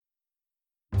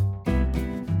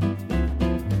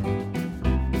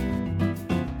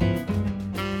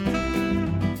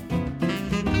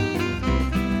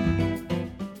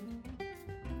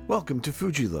Welcome to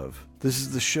Fuji Love. This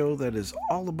is the show that is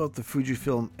all about the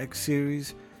Fujifilm X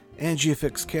series and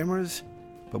GFX cameras,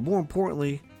 but more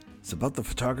importantly, it's about the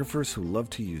photographers who love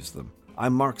to use them.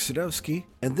 I'm Mark Sadowski,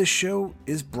 and this show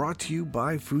is brought to you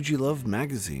by Fuji Love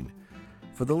magazine.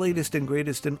 For the latest and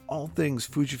greatest in all things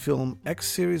Fujifilm X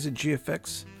series and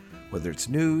GFX, whether it's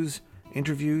news,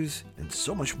 interviews, and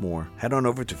so much more, head on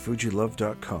over to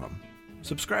fujilove.com.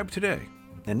 Subscribe today.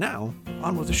 And now,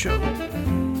 on with the show.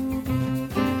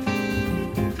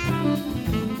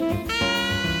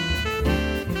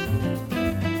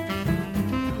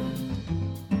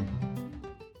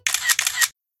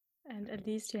 At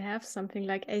least you have something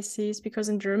like ACs, because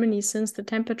in Germany, since the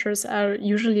temperatures are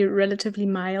usually relatively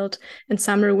mild, in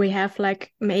summer we have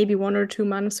like maybe 1 or 2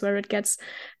 months where it gets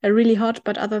really hot,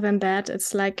 but other than that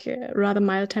it's like a rather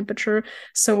mild temperature,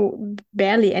 so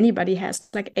barely anybody has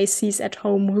like ACs at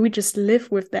home. We just live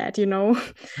with that, you know.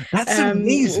 That's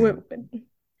amazing.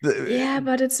 Yeah,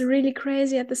 but it's really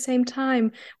crazy at the same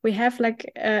time. We have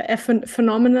like a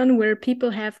phenomenon where people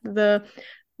have the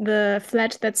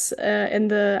flat that's in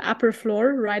the upper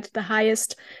floor, right? The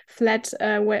highest flat,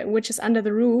 which is under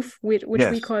the roof, which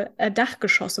Yes. we call a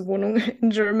Dachgeschosswohnung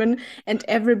in German. And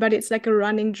everybody, it's like a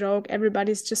running joke.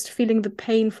 Everybody's just feeling the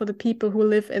pain for the people who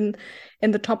live in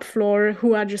the top floor,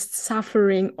 who are just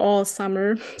suffering all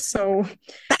summer. So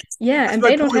yeah, and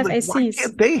they don't have ACs. Why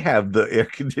can't they have the air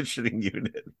conditioning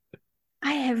unit?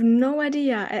 I have no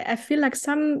idea. I feel like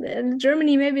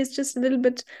Germany maybe it's just a little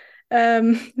bit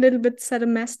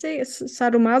sadomastic,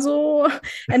 sadomaso,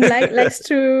 and likes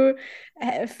to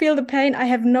feel the pain. I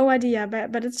have no idea,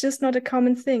 but it's just not a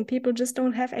common thing. People just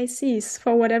don't have ACs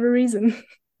for whatever reason.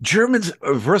 Germans,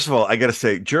 first of all, I gotta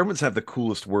say, Germans have the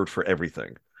coolest word for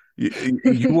everything.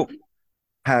 You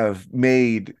have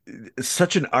made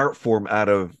such an art form out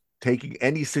of taking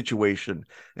any situation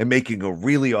and making a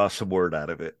really awesome word out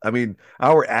of it. I mean,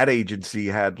 our ad agency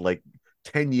had like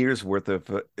 10 years worth of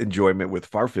enjoyment with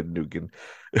Farfennugen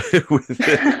with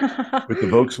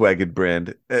the Volkswagen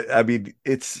brand. I mean,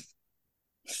 it's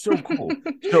so cool.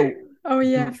 So oh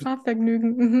yeah,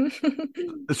 Fahrvergnügen.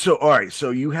 so all right,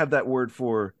 so you have that word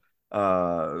for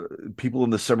people in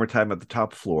the summertime at the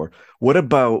top floor. What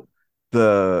about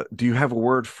do you have a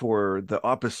word for the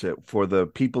opposite, for the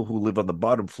people who live on the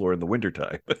bottom floor in the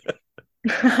wintertime?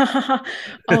 Oh,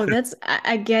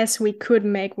 I guess we could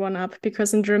make one up,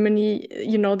 because in Germany,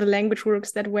 you know, the language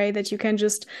works that way that you can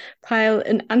just pile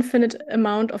an infinite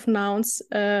amount of nouns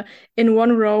in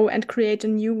one row and create a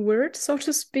new word, so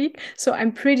to speak. So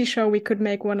I'm pretty sure we could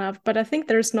make one up, but I think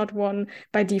there's not one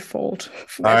by default,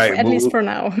 at least for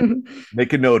now.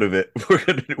 Make a note of it.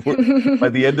 By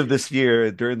the end of this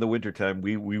year, during the wintertime,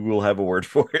 we will have a word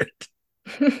for it.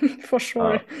 For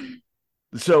sure.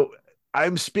 So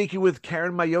I'm speaking with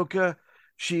Karin Majoka.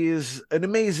 She is an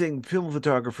amazing film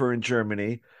photographer in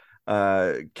Germany.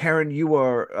 Karin, you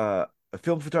are a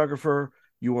film photographer.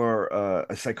 You are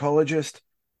a psychologist,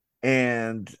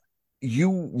 and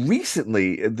you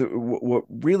recently, what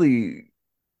really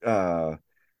caught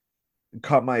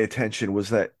my attention was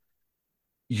that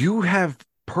you have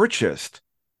purchased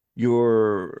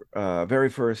your very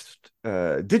first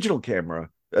digital camera,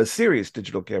 a serious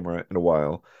digital camera in a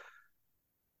while.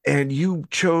 And you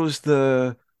chose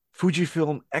the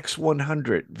Fujifilm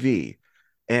X100V.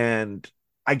 And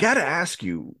I got to ask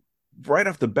you right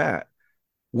off the bat,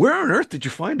 where on earth did you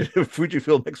find a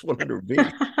Fujifilm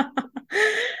X100V?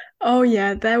 Oh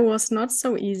yeah, that was not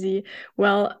so easy.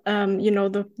 Well, you know,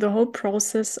 the whole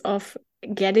process of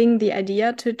getting the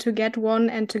idea to get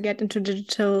one and to get into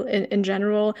digital in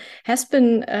general has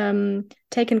been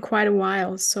taken quite a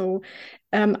while. So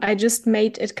I just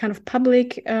made it kind of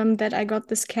public that I got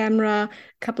this camera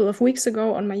a couple of weeks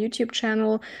ago on my YouTube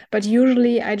channel. But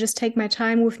usually I just take my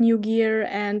time with new gear,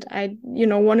 and I, you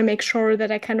know, want to make sure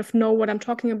that I kind of know what I'm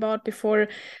talking about before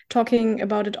talking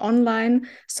about it online.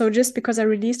 So just because I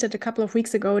released it a couple of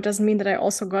weeks ago, it doesn't mean that I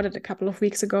also got it a couple of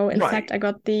weeks ago. In fact, I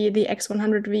got the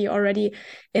X100V already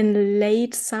in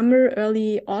late summer,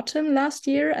 early autumn last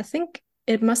year. I think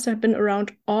it must have been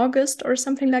around August or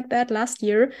something like that last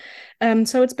year.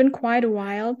 So it's been quite a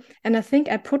while. And I think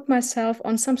I put myself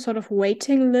on some sort of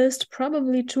waiting list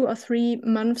probably 2 or 3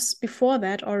 months before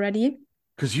that already.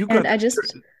 Because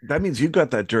that means you got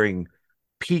that during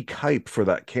peak hype for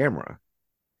that camera.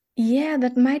 Yeah,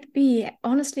 that might be.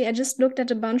 Honestly, I just looked at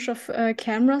a bunch of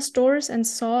camera stores and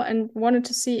saw and wanted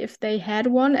to see if they had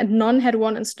one, and none had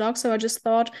one in stock. So I just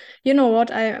thought, you know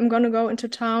what, I'm gonna go into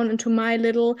town, into my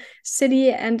little city,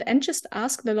 and just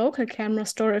ask the local camera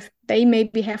store if they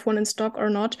maybe have one in stock or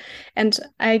not. And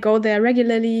I go there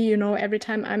regularly, every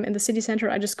time I'm in the city center,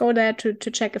 I just go there to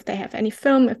check if they have any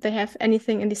film, if they have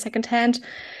anything in the secondhand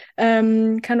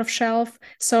kind of shelf.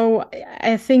 So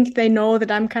I think they know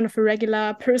that I'm kind of a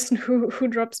regular person who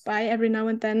drops by every now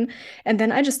and then. And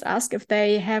then I just ask if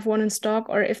they have one in stock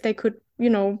or if they could,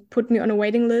 put me on a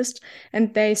waiting list.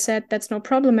 And they said that's no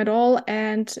problem at all.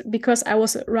 And because I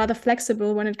was rather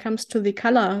flexible when it comes to the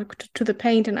color, to the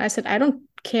paint, and I said I don't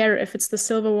care if it's the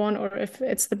silver one or if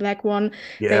it's the black one.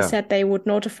 They Yeah. said they would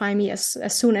notify me as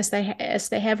soon as they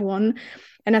have one.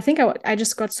 And I think I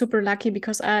just got super lucky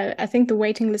because I think the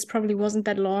waiting list probably wasn't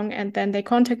that long. And then they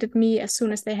contacted me as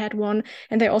soon as they had one.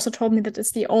 And they also told me that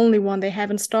it's the only one they have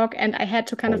in stock. And I had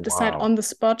to kind Oh, of decide wow. on the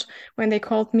spot when they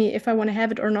called me if I want to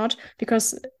have it or not,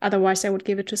 because otherwise I would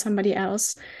give it to somebody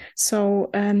else. So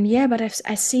yeah, but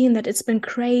I've seen that it's been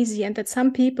crazy and that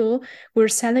some people were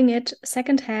selling it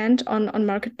secondhand on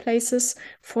marketplaces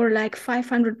for like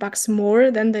 $500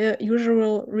 more than the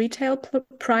usual retail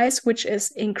price, which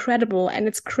is incredible and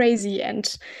it's crazy. And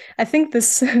I think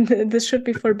this this should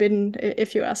be forbidden,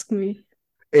 if you ask me.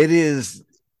 It is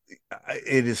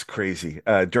it is crazy.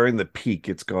 During the peak,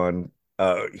 it's gone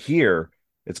here,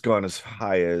 it's gone as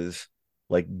high as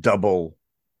like double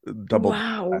the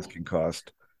Wow, asking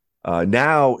cost.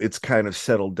 Now it's kind of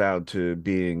settled down to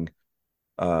being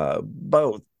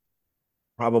about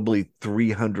probably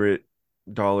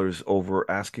 $300 over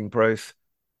asking price.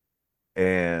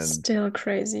 And still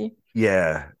crazy.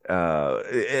 yeah,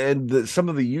 and some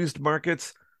of the used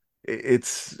markets,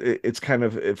 it's kind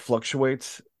of it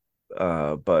fluctuates,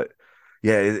 but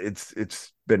yeah,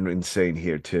 it's been insane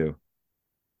here too.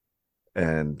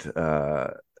 And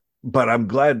but I'm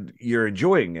glad you're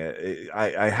enjoying it.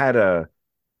 I had a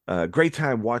great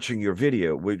time watching your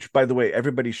video, which, by the way,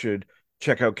 everybody should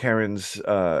check out Karen's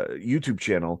YouTube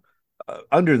channel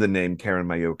under the name Karin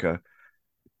Majoka.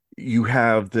 You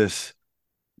have this.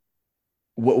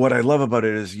 What I love about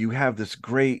it is you have this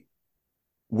great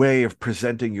way of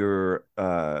presenting your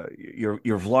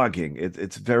vlogging.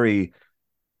 It's very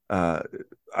uh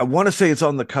I want to say it's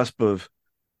on the cusp of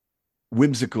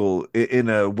whimsical in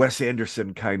a Wes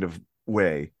Anderson kind of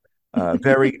way.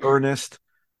 Very earnest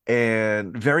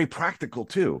and very practical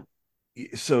too.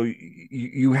 So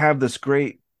you have this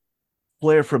great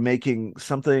flair for making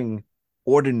something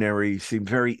ordinary seem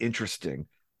very interesting.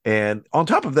 And on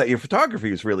top of that, your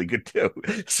photography is really good too.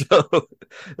 So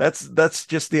that's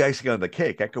just the icing on the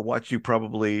cake. I could watch you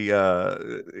probably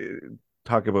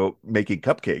talk about making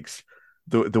cupcakes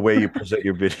the way you present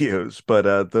your videos. But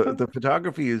the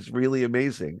photography is really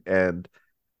amazing. And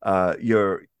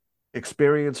your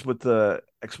experience with the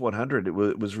X100 it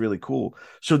was really cool.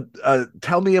 So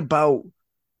tell me about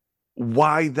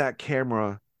why that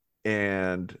camera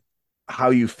and how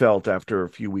you felt after a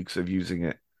few weeks of using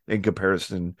it in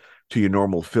comparison to your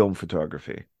normal film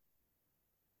photography.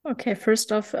 Okay,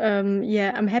 first off,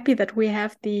 yeah, I'm happy that we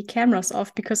have the cameras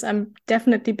off because I'm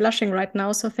definitely blushing right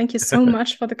now. So thank you so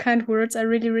much for the kind words. I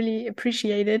really, really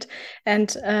appreciate it.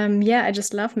 And yeah, I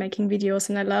just love making videos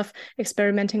and I love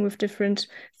experimenting with different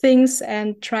things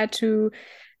and try to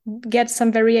get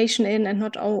some variation in and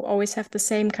not always have the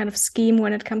same kind of scheme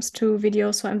when it comes to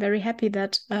video. So I'm very happy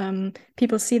that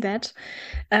people see that.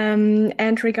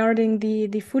 And regarding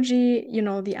the Fuji,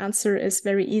 the answer is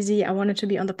very easy. I wanted to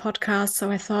be on the podcast, so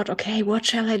I thought, okay, what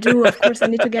shall I do? Of course, I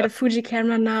need to get a Fuji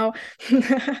camera now.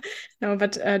 No,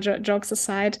 but jokes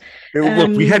aside,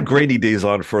 Look, we had um, grainy days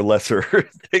on for lesser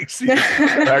things.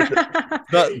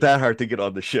 Not that hard to get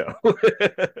on the show.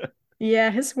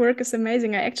 yeah, his work is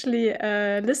amazing. I actually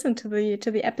listened to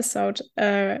the episode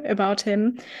about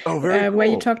him, Oh, very where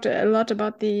you cool. talked a lot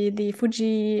about the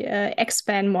Fuji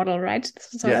X-Band model, right?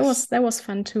 So that was Yes. that was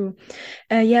fun too.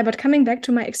 Yeah, but coming back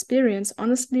to my experience,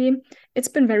 honestly, it's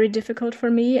been very difficult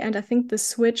for me, and I think the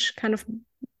switch kind of,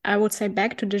 I would say,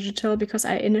 back to digital because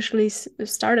I initially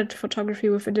started photography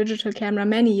with a digital camera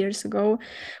many years ago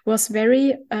was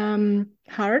very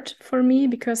hard for me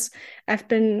because I've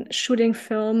been shooting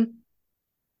film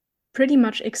pretty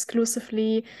much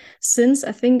exclusively since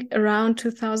I think around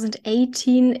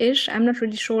 2018-ish. I'm not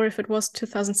really sure if it was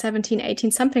 2017,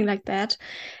 18, something like that.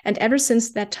 And ever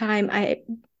since that time, I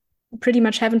pretty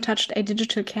much haven't touched a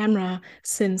digital camera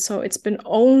since. So it's been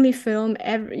only film,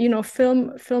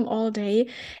 film all day.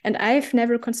 And I've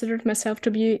never considered myself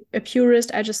to be a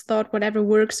purist. I just thought whatever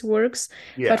works, works.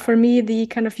 But Yeah. for me, the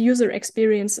kind of user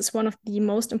experience is one of the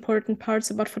most important parts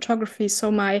about photography.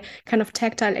 So my kind of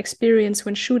tactile experience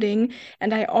when shooting,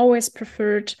 and I always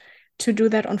preferred to do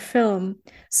that on film.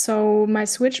 So my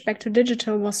switch back to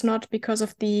digital was not because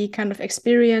of the kind of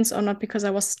experience or not because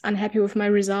I was unhappy with my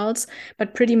results,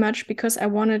 but pretty much because I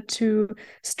wanted to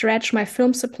stretch my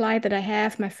film supply that I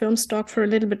have, my film stock for a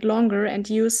little bit longer and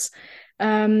use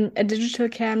a digital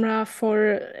camera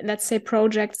for, let's say,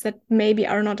 projects that maybe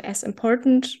are not as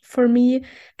important for me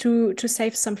to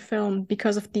save some film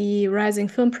because of the rising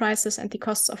film prices and the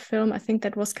costs of film. I think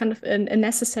that was kind of a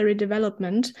necessary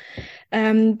development.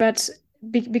 But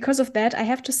because of that, I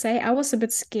have to say I was a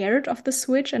bit scared of the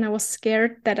Switch, and I was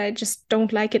scared that I just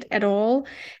don't like it at all.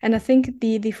 And I think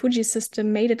the Fuji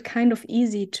system made it kind of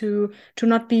easy to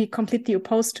not be completely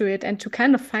opposed to it and to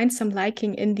kind of find some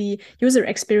liking in the user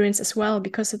experience as well,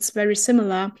 because it's very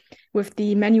similar with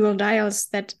the manual dials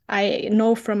that I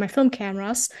know from my film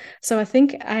cameras. So I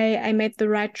think I made the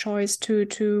right choice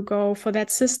to go for that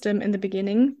system in the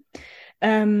beginning.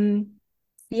 Um,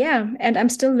 yeah, and I'm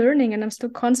still learning and I'm still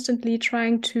constantly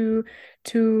trying to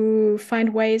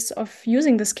find ways of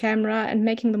using this camera and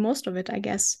making the most of it, I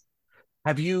guess.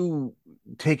 Have you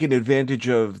taken advantage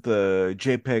of the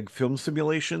JPEG film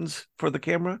simulations for the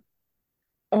camera?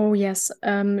 Oh yes.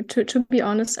 To be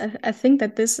honest, I think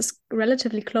that this is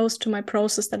relatively close to my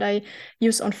process that I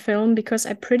use on film because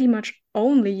I pretty much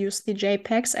only use the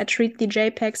JPEGs. I treat the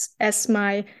JPEGs as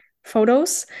my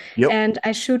photos, Yep. and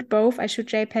I shoot both. I shoot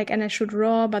JPEG and I shoot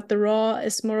RAW, but the RAW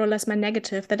is more or less my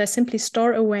negative that I simply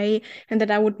store away and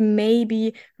that I would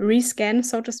maybe rescan,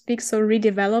 so to speak, so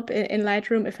redevelop in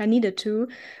Lightroom if I needed to.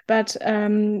 But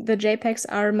the JPEGs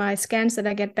are my scans that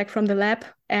I get back from the lab,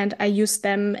 and I use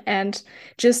them. And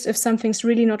just if something's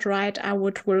really not right, I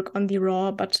would work on the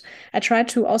raw. But I try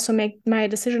to also make my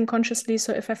decision consciously.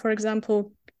 So if I, for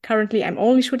example, currently I'm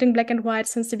only shooting black and white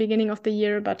since the beginning of the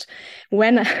year, but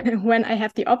when when I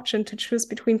have the option to choose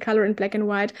between color and black and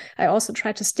white, I also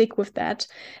try to stick with that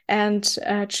and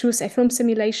choose a film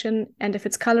simulation. And if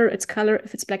it's color, it's color.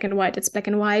 If it's black and white, it's black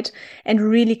and white, and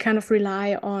really kind of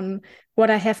rely on what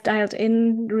I have dialed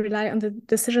in, rely on the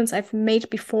decisions I've made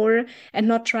before, and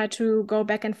not try to go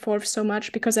back and forth so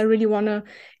much because I really want to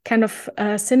kind of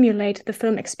simulate the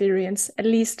film experience, at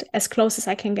least as close as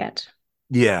I can get.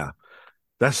 Yeah,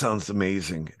 that sounds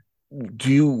amazing.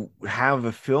 Do you have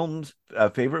a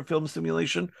favorite film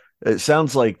simulation? It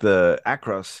sounds like the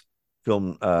Acros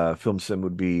film sim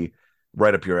would be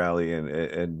right up your alley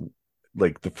and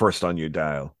like the first on your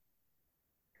dial.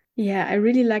 Yeah, I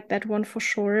really like that one for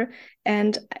sure.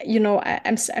 And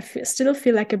still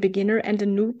feel like a beginner and a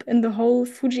noob in the whole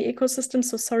Fuji ecosystem.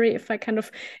 So sorry if I kind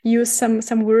of use some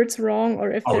words wrong or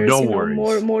if Oh, there's, no more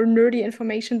worries. more nerdy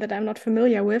information that I'm not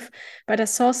familiar with. But I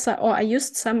saw some, or I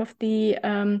used some of the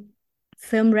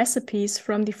film recipes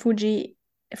from the Fuji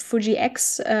X Fuji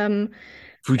X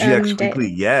they Weekly,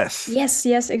 yes. Yes,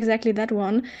 yes, exactly that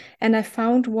one. And I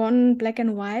found one black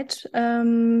and white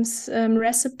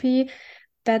recipe.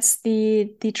 That's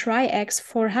the Tri-X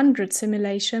 400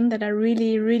 simulation that I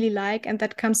really, really like. And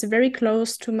that comes very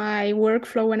close to my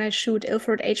workflow when I shoot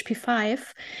Ilford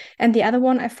HP5. And the other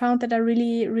one I found that I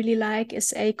really, really like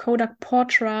is a Kodak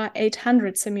Portra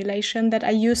 800 simulation that I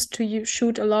used to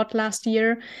shoot a lot last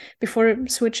year before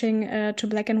switching to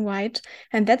black and white.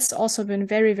 And that's also been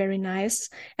very, very nice.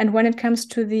 And when it comes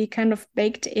to the kind of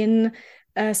baked in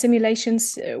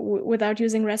simulations without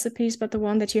using recipes, but the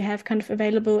one that you have kind of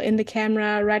available in the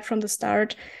camera right from the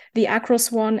start, the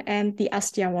Acros one and the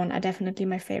Astia one are definitely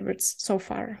my favorites so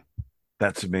far.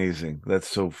 That's amazing. That's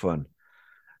so fun.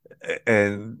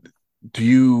 And do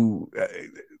you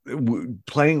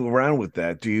playing around with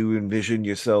that, do you envision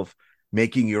yourself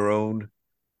making your own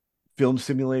film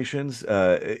simulations?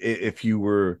 If you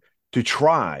were to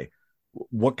try,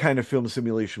 what kind of film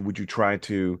simulation would you try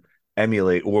to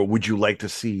emulate, or would you like to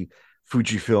see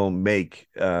Fujifilm make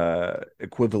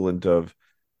equivalent of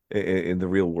in the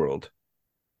real world?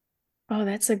 Oh,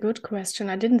 that's a good question.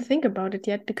 I didn't think about it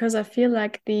yet because I feel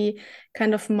like the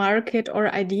kind of market or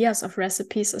ideas of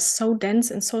recipes is so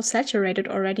dense and so saturated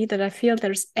already that I feel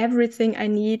there's everything I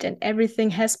need and everything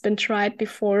has been tried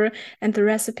before. And the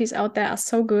recipes out there are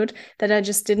so good that I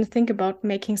just didn't think about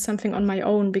making something on my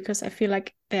own because I feel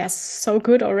like they are so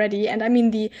good already. And I mean,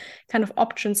 the kind of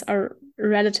options are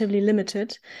relatively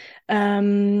limited.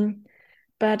 Um,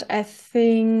 but I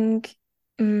think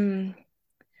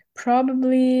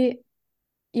probably.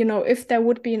 if there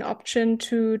would be an option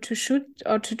to shoot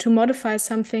or to modify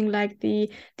something like the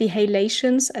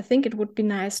halations, I think it would be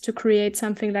nice to create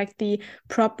something like the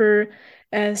proper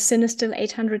Cinestill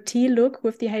 800T look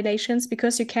with the halations,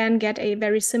 because you can get a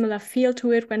very similar feel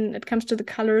to it when it comes to the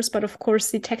colors, but of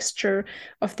course the texture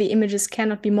of the images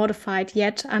cannot be modified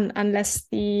yet unless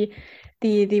the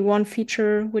one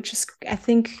feature, which is I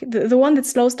think the one that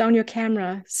slows down your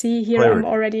camera. See here, I'm Clarity.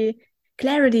 already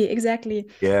clarity, exactly.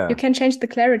 You Yeah. can change the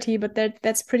clarity, but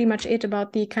that's pretty much it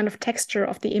about the kind of texture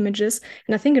of the images.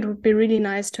 And I think it would be really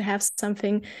nice to have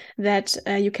something that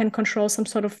you can control some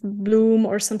sort of bloom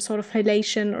or some sort of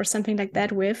halation or something like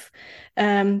that with.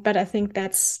 But I think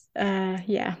that's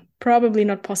yeah, probably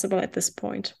not possible at this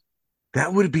point.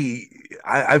 That would be,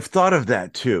 I've thought of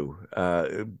that too,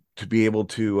 to be able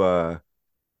to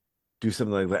do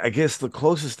something like that. I guess the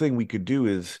closest thing we could do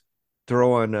is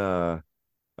throw on a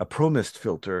Pro Mist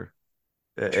filter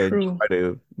and True. try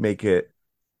to make it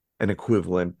an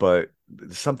equivalent, but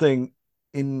something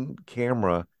in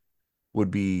camera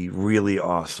would be really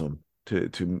awesome to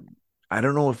I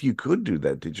don't know if you could do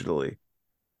that digitally.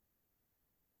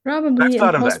 I've Probably in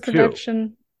thought of that too.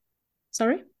 post-production.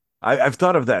 Sorry? I've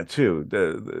thought of that too.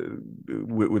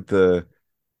 With the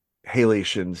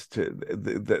halations to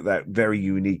that very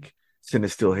unique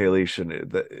cinestill halation.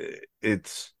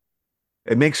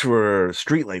 It makes for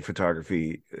streetlight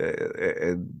photography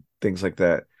and things like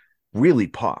that really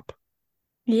pop.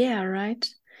 Yeah, right.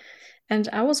 And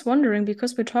I was wondering,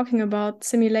 because we're talking about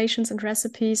simulations and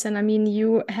recipes, and I mean,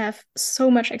 you have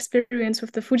so much experience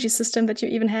with the Fuji system that you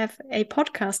even have a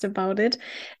podcast about it.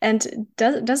 And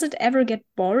does it ever get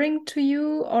boring to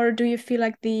you, or do you feel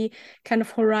like the kind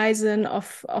of horizon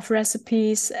of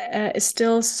recipes is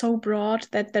still so broad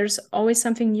that there's always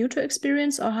something new to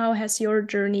experience? Or how has your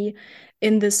journey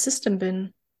in this system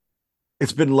been?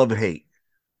 It's been love hate,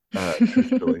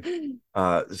 truthfully.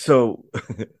 So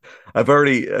I've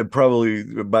already probably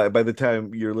by the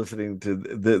time you're listening to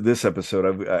this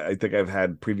episode, I think I've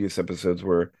had previous episodes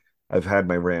where I've had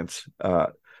my rants.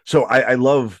 So I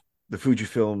love the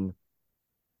Fujifilm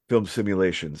film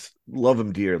simulations, love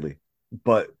them dearly,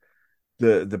 but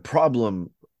the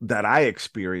problem that I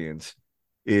experience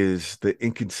is the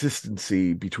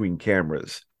inconsistency between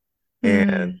cameras.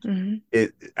 And Mm-hmm.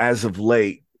 it as of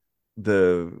late,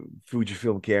 the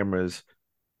Fujifilm cameras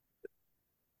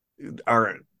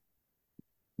aren't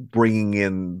bringing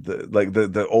in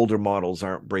the older models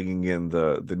aren't bringing in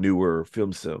the newer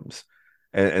film sims,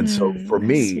 and so for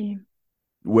I me, see.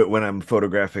 when I'm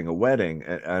photographing a wedding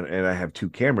and I have two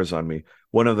cameras on me,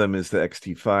 one of them is the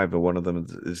XT5 and one of them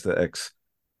is the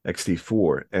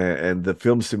XT4, and the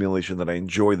film simulation that I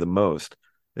enjoy the most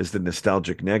is the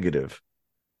nostalgic negative,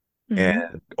 Mm-hmm.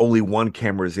 and only one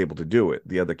camera is able to do it,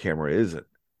 the other camera isn't,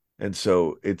 and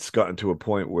so it's gotten to a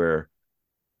point where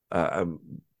I'm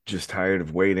just tired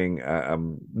of waiting.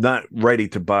 I'm not ready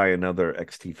to buy another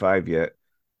XT5 yet.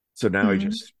 So now I Mm-hmm.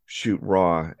 just shoot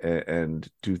raw and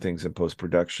do things in post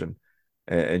production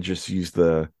and just use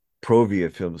the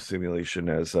Provia film simulation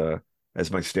as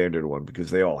my standard one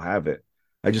because they all have it.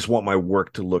 I just want my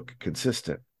work to look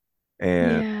consistent.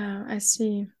 And Yeah, I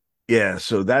see. yeah,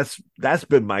 so that's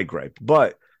been my gripe.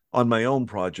 But on my own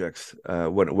projects,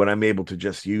 when I'm able to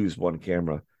just use one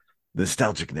camera,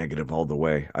 nostalgic negative all the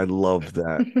way. I love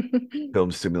that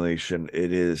film simulation.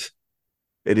 It is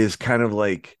kind of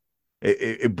like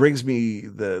it brings me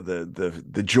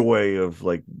the joy of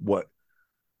like what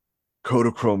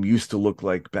Kodachrome used to look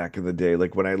like back in the day.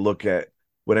 Like when I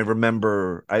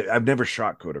remember I've never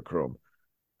shot Kodachrome,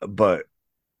 but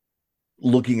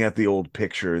looking at the old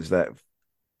pictures that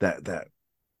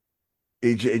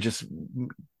it just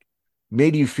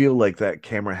made you feel like that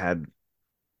camera had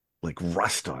like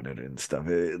rust on it and stuff.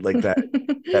 Like that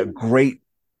great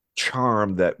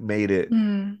charm that made it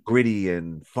Mm, gritty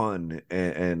and fun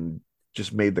and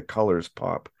just made the colors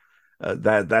pop.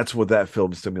 That's what that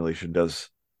film simulation does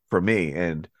for me,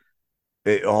 and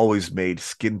it always made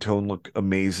skin tone look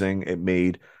amazing. It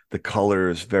made the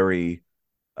colors very.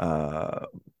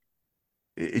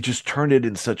 It just turned it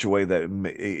in such a way that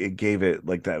it gave it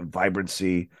like that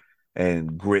vibrancy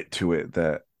and grit to it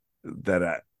that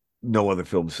no other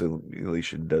film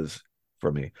simulation does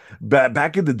for me.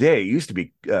 Back in the day, it used to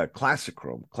be Classic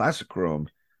Chrome. Classic Chrome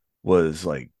was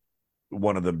like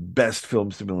one of the best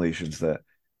film simulations that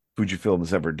Fujifilm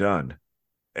has ever done,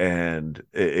 and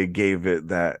it gave it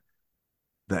that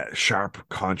sharp,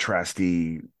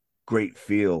 contrasty, great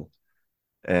feel,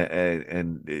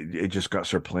 and it just got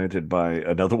supplanted by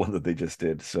another one that they just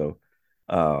did. So,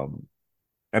 um,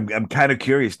 I'm kind of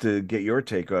curious to get your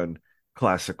take on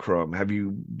Classic Chrome. Have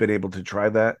you been able to try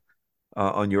that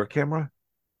on your camera?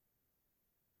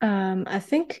 I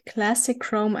think classic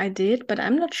Chrome I did, but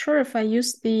I'm not sure if I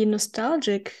used the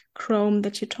nostalgic Chrome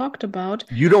that you talked about.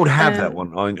 You don't have that Um,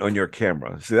 one on your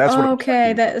camera. See, that's what I'm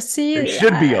Okay, talking about. that It see,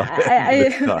 should be on it, but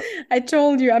it's not. I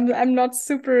told you I'm not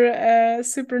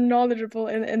super knowledgeable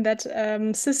in that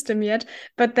system yet,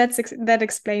 but that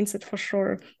explains it for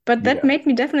sure. But that Yeah. made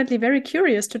me definitely very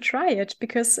curious to try it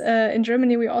because in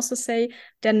Germany we also say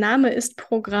der Name ist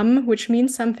Programm, which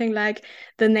means something like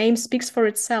the name speaks for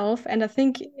itself. And I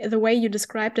think the way you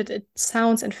described it, it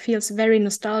sounds and feels very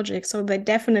nostalgic. So they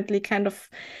definitely kind of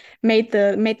made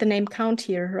the name count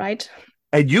here, right?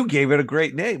 And you gave it a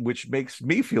great name, which makes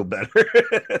me feel better.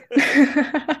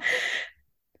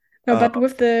 No, uh, but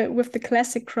with the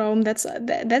classic Chrome,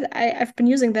 I've been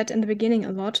using that in the beginning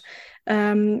a lot,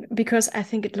 because I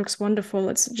think it looks wonderful.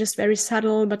 It's just very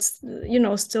subtle, but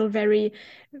still very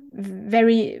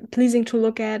pleasing to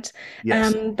look at.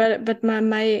 yes. But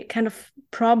my kind of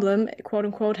problem, quote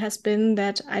unquote, has been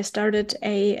that I started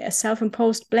a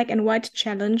self-imposed black and white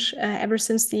challenge ever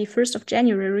since the 1st of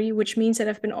January, which means that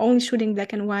I've been only shooting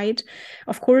black and white.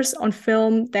 Of course, on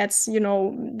film,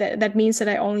 that means that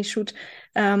I only shoot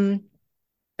um,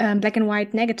 black and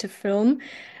white negative film.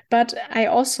 But I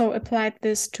also applied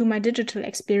this to my digital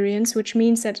experience, which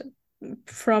means that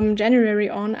from January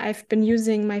on, I've been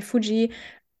using my Fuji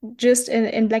just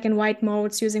in black and white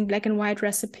modes, using black and white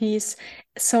recipes.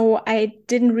 So I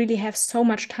didn't really have so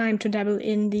much time to dabble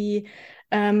in the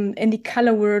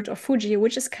color world of Fuji,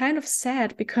 which is kind of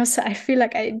sad because I feel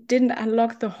like I didn't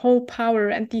unlock the whole power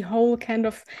and the whole kind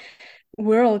of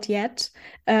world yet.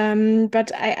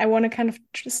 But I want to kind of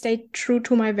stay true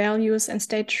to my values and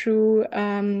stay true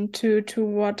to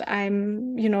what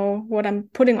what I'm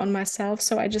putting on myself.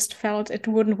 So I just felt it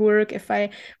wouldn't work if I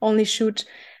only shoot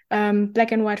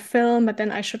black and white film, but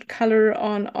then I should color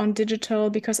on digital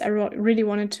because I really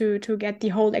wanted to get the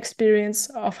whole experience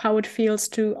of how it feels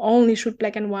to only shoot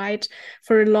black and white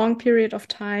for a long period of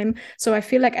time. So I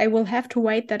feel like I will have to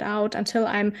wait that out until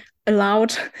I'm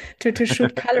allowed to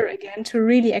shoot color again to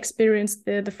really experience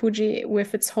the Fuji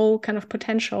with its whole kind of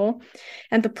potential.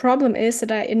 And the problem is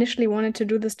that I initially wanted to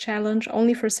do this challenge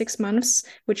only for 6 months,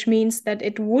 which means that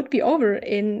it would be over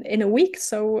in a week.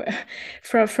 So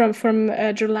from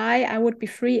July, I would be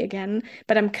free again.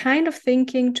 But I'm kind of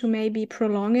thinking to maybe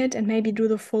prolong it and maybe do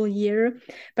the full year,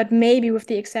 but maybe with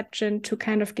the exception to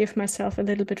kind of give myself a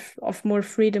little bit of more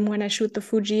freedom when I shoot the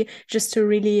Fuji, just to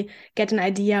really get an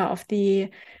idea of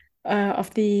the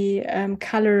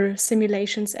color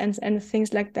simulations and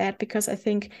things like that, because I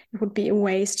think it would be a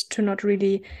waste to not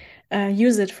really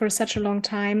use it for such a long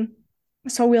time.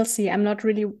 So we'll see. I'm not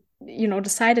really,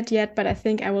 decided yet, but I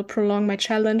think I will prolong my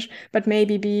challenge, but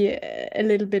maybe be a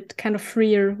little bit kind of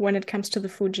freer when it comes to the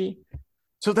Fuji.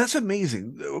 So that's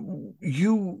amazing.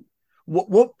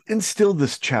 What instilled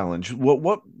this challenge?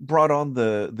 What brought on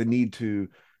the need to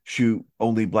shoot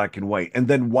only black and white? And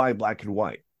then why black and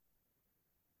white?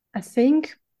 I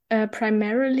think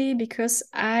primarily because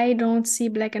I don't see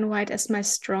black and white as my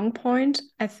strong point.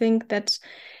 I think that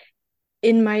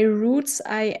in my roots,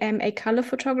 I am a color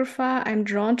photographer. I'm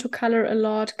drawn to color a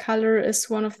lot. Color is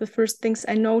one of the first things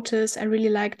I notice. I really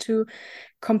like to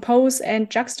compose and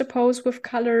juxtapose with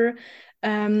color.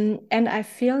 And I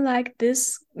feel like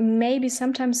this maybe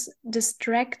sometimes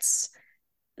distracts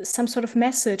some sort of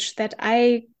message that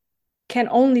I can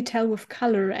only tell with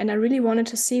color. And I really wanted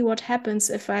to see what happens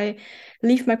if I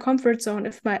leave my comfort zone,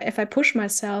 if I push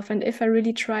myself, and if I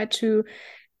really try to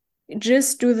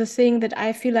just do the thing that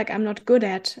I feel like I'm not good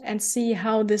at, and see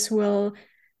how this will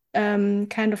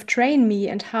kind of train me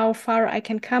and how far I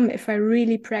can come if I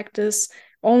really practice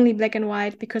only black and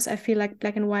white, because I feel like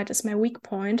black and white is my weak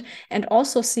point, and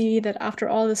also see that after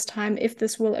all this time, if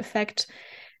this will affect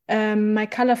my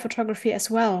color photography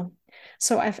as well.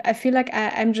 So I feel like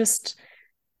I'm just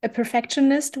a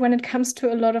perfectionist when it comes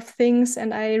to a lot of things,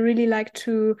 and I really like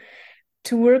to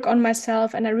work on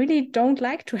myself, and I really don't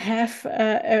like to have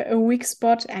a weak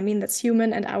spot. I mean, that's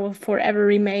human, and I will forever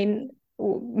remain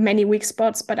many weak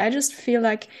spots, but I just feel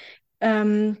like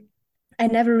um, I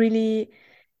never really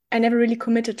I never really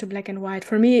committed to black and white.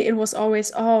 For me, it was always,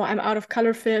 oh, I'm out of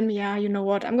color film. Yeah, you know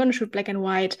what? I'm gonna shoot black and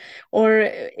white. Or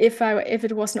if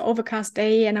it was an overcast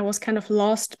day and I was kind of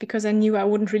lost because I knew I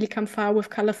wouldn't really come far with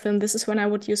color film, this is when I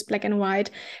would use black and white.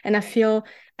 And I feel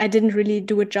I didn't really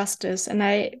do it justice. And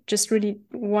I just really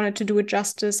wanted to do it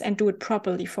justice and do it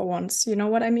properly for once. You know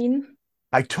what I mean?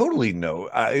 I totally know.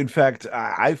 In fact,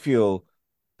 I feel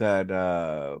that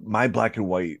my black and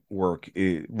white work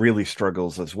really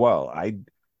struggles as well.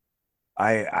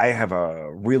 I have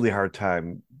a really hard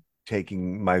time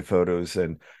taking my photos,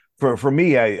 and for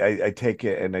me, I take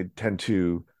it and I tend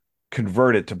to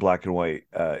convert it to black and white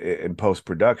in post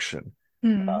production.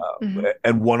 Mm-hmm.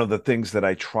 And one of the things that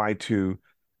I try to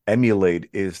emulate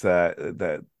is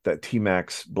that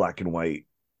T-Max black and white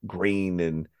grain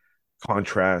and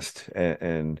contrast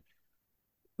and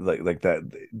like that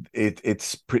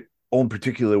it's own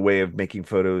particular way of making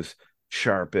photos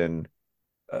sharp and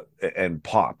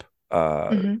pop.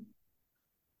 Mm-hmm.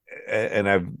 And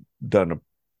I've done a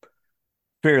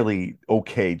fairly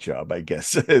okay job, I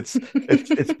guess. It's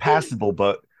passable,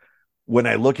 but when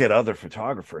I look at other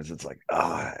photographers, it's like,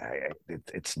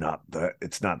 it's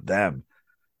not them.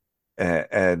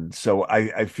 And so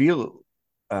I feel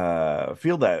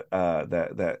that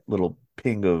little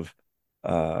ping of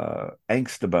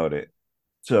angst about it.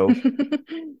 So,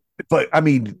 but I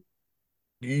mean,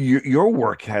 your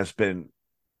work has been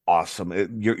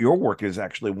awesome. Your work is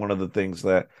actually one of the things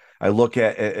that I look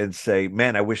at and say,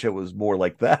 man, I wish it was more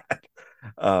like that.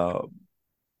 Uh,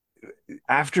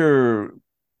 After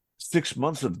 6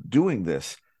 months of doing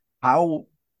this, how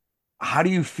how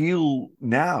do you feel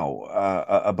now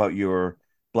about your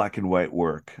black and white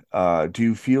work? Do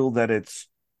you feel that it's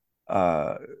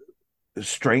uh,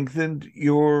 strengthened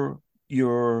your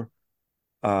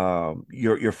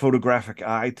photographic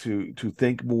eye to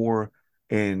think more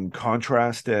in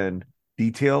contrast and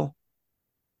detail?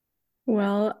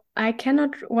 Well, I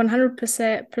cannot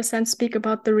 100% speak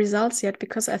about the results yet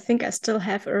because I think I still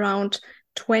have around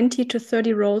 20 to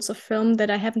 30 rolls of film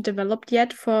that I haven't developed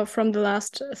yet for from the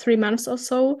last 3 months or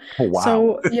so. Oh, wow.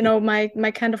 So,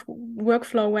 my kind of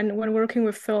workflow when working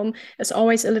with film is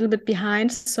always a little bit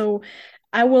behind. So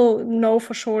I will know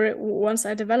for sure once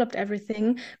I developed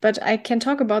everything, but I can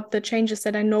talk about the changes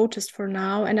that I noticed for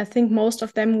now. And I think most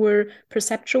of them were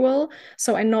perceptual.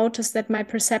 So I noticed that my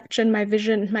perception, my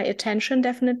vision, my attention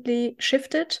definitely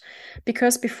shifted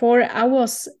because before I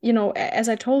was, as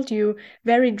I told you,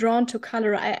 very drawn to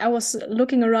color. I was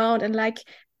looking around and like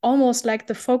almost like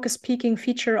the focus peaking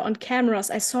feature on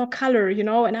cameras. I saw color,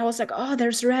 and I was like, oh,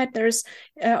 there's red, there's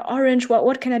orange.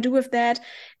 What can I do with that?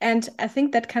 And I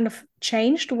think that kind of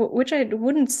changed, which I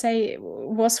wouldn't say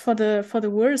was for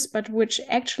the worse, but which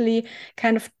actually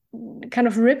kind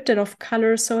of ripped it of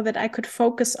color so that I could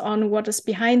focus on what is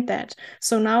behind that.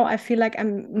 So now I feel like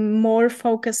I'm more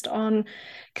focused on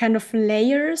kind of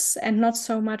layers and not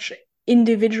so much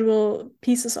individual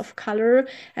pieces of color,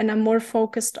 and I'm more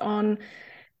focused on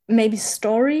maybe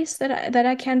stories that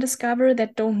I can discover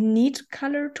that don't need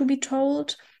color to be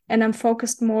told, and I'm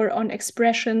focused more on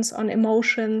expressions, on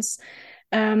emotions,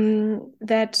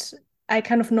 that I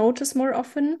kind of notice more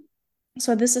often.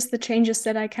 So this is the changes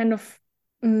that I kind of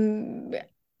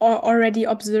already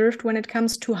observed when it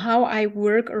comes to how I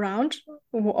work around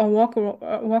or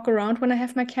walk around when I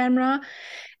have my camera.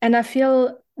 And I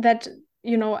feel that,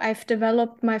 I've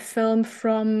developed my film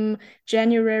from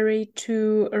January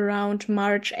to around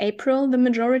March, April, the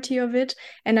majority of it.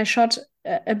 And I shot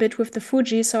a bit with the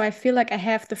Fuji. So I feel like I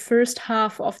have the first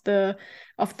half of the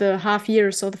half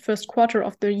year, so the first quarter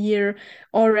of the year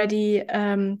already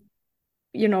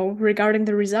regarding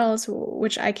the results,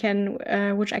 which I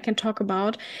can talk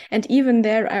about. And even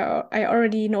there, I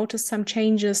already noticed some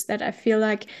changes that I feel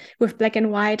like with black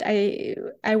and white,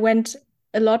 I went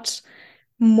a lot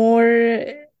more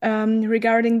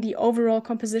regarding the overall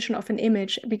composition of an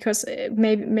image, because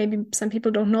maybe some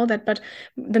people don't know that, but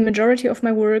the majority of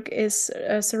my work is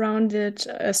surrounded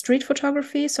street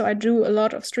photography. So I do a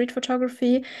lot of street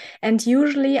photography, and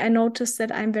usually I notice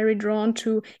that I'm very drawn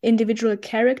to individual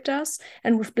characters.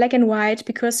 And with black and white,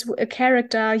 because a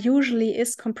character usually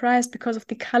is comprised because of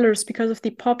the colors, because of the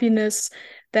poppiness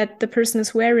that the person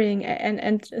is wearing,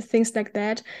 and things like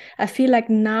that, I feel like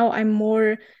now I'm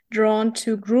more drawn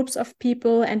to groups of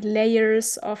people and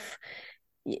layers of,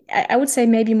 I would say,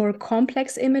 maybe more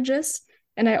complex images.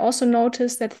 And I also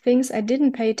noticed that things I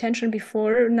didn't pay attention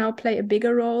before now play a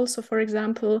bigger role. So, for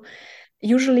example,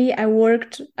 usually I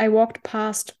walked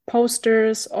past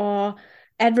posters or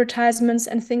advertisements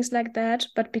and things like that.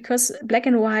 But because black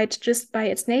and white, just by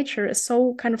its nature, is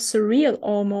so kind of surreal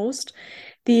almost,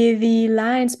 the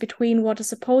lines between what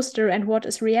is a poster and what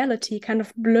is reality kind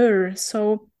of blur.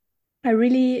 So I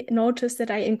really noticed that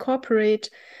I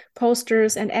incorporate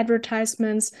posters and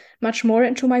advertisements much more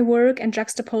into my work and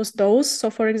juxtapose those. So,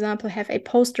 for example, have a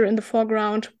poster in the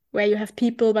foreground where you have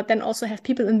people, but then also have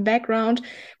people in the background,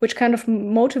 which kind of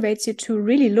motivates you to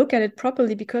really look at it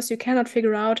properly, because you cannot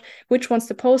figure out which one's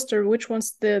the poster, which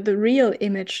one's the real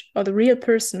image or the real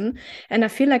person. And I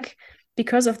feel like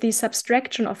because of the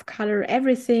subtraction of color,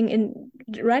 everything in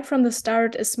right from the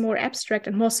start is more abstract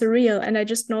and more surreal. And I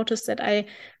just noticed that I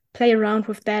play around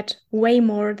with that way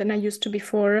more than I used to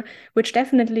before, which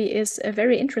definitely is a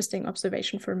very interesting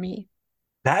observation for me.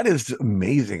 That is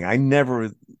amazing. I never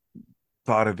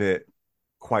thought of it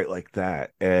quite like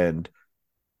that. And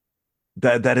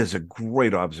that is a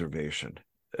great observation.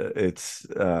 It's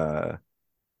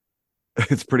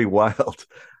it's pretty wild.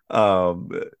 Um,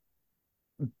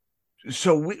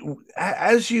 so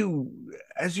as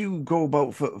you go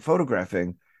about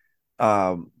photographing,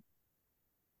 um,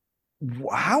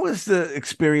 how has the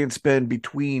experience been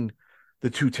between the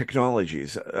two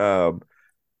technologies?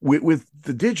 With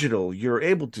the digital, you're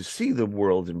able to see the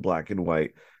world in black and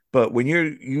white, but when you're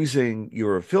using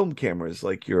your film cameras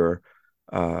like your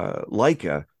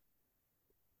Leica,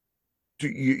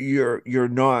 you're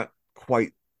not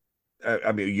quite.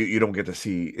 I mean, you don't get to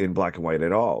see in black and white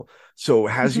at all. So,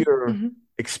 has Mhm, your mhm.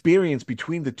 experience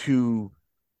between the two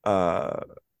uh,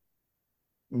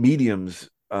 mediums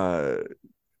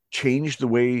changed the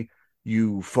way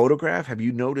you photograph? Have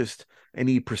you noticed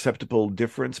any perceptible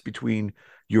difference between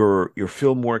your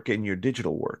film work and your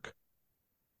digital work?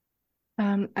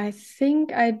 I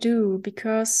think I do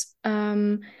because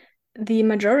the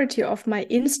majority of my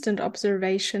instant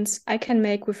observations I can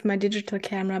make with my digital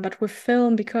camera, but with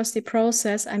film, because the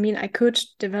process, I mean, I could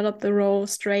develop the roll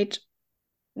straight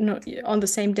no, on the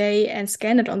same day and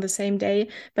scan it on the same day,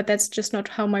 but that's just not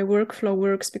how my workflow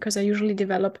works because I usually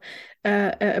develop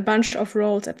a bunch of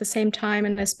rolls at the same time,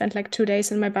 and I spend like 2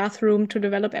 days in my bathroom to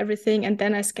develop everything, and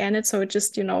then I scan it, so it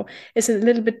just is a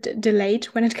little bit delayed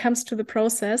when it comes to the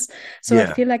process. So I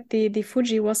Yeah, feel like the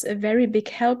Fuji was a very big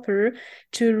helper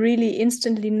to really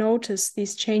instantly notice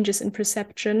these changes in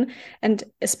perception, and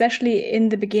especially in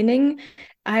the beginning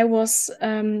I was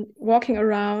walking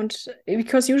around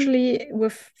because usually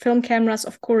with film cameras,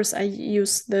 of course, I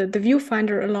use the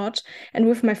viewfinder a lot. And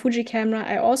with my Fuji camera,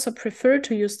 I also prefer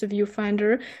to use the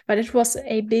viewfinder, but it was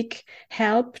a big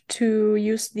help to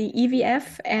use the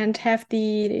EVF and have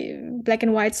the black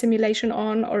and white simulation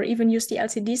on, or even use the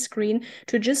LCD screen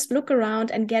to just look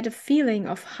around and get a feeling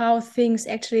of how things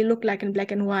actually look like in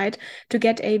black and white, to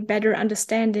get a better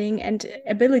understanding and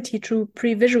ability to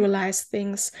pre-visualize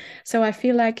things. So I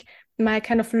feel like my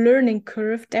kind of learning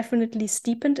curve definitely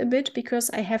steepened a bit because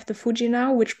I have the Fuji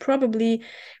now, which probably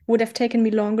would have taken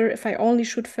me longer if I only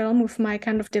shoot film with my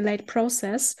kind of delayed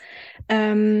process.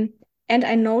 Um, and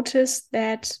I noticed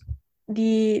that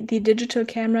the digital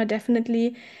camera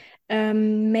definitely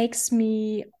makes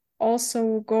me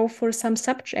also go for some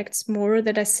subjects more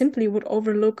that I simply would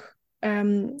overlook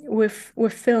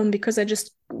with film because I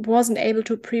just wasn't able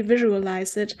to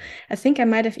pre-visualize it. I think I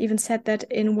might have even said that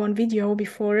in one video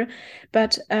before,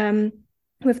 but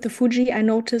with the Fuji, I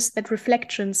noticed that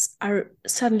reflections are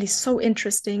suddenly so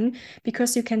interesting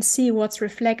because you can see what's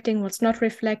reflecting, what's not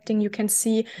reflecting. You can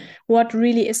see what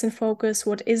really is in focus,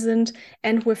 what isn't.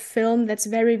 And with film, that's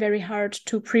very, very hard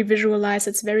to pre-visualize.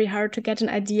 It's very hard to get an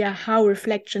idea how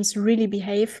reflections really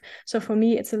behave. So for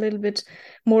me, it's a little bit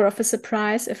more of a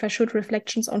surprise if I shoot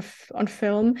reflections on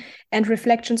film, and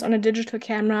reflections on a digital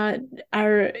camera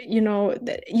are,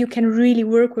 you can really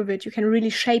work with it. You can really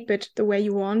shape it the way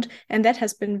you want. And that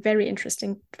has been very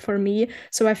interesting for me.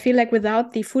 So I feel like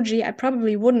without the Fuji, I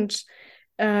probably wouldn't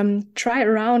try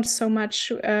around so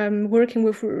much working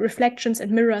with reflections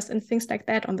and mirrors and things like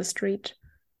that on the street.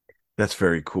 that's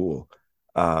very cool.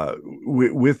 Uh,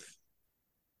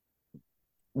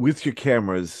 with your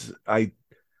cameras, I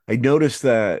noticed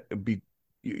that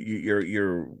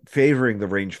you're favoring the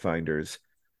rangefinders.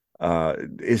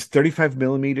 Is 35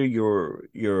 millimeter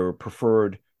your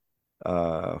preferred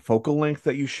focal length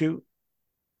that you shoot?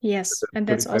 Yes, and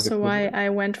that's 35 also why equivalent? I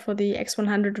went for the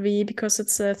X100V because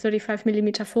it's a 35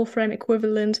 millimeter full frame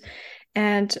equivalent,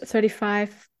 and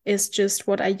 35 is just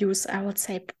what I use, I would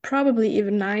say, probably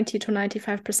even 90 to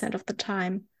 95% of the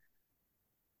time.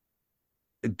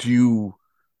 Do you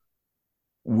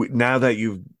now that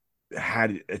you've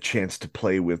had a chance to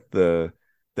play with the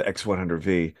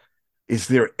X100V, is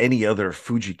there any other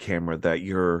Fuji camera that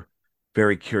you're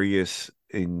very curious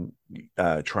in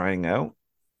trying out?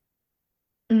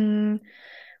 Mm,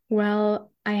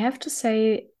 well, I have to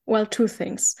say, well, two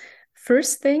things.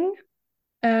 First thing,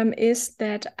 is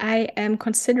that I am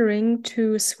considering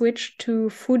to switch to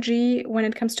Fuji when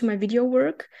it comes to my video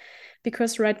work,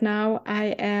 because right now I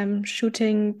am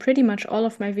shooting pretty much all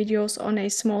of my videos on a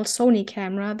small Sony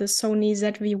camera, the Sony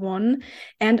ZV-1,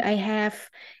 and I have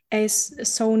a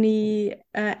Sony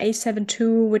A7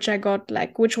 II, which I got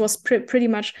which was pretty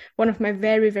much one of my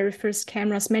very, very first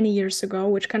cameras many years ago,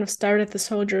 which kind of started this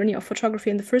whole journey of photography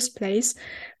in the first place.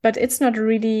 But it's not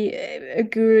really a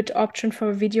good option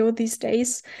for video these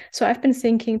days. So I've been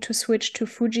thinking to switch to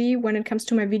Fuji when it comes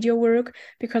to my video work,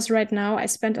 because right now I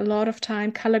spend a lot of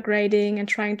time color grading and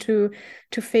trying to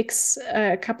fix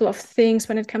a couple of things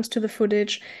when it comes to the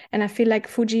footage. And I feel like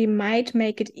Fuji might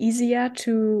make it easier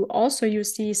to also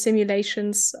use the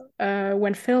simulations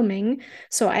when filming.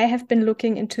 So I have been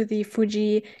looking into the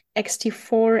Fuji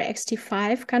X-T4,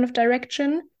 X-T5 kind of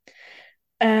direction.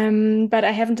 But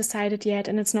I haven't decided yet,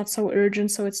 and it's not so urgent.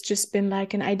 So it's just been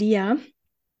like an idea.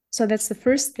 So that's the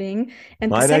first thing.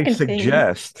 And the Might I second thing,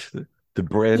 suggest the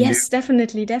brand new yes,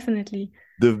 definitely, definitely.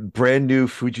 the brand new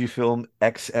Fujifilm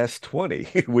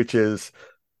XS20, which is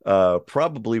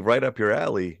probably right up your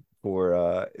alley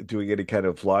for doing any kind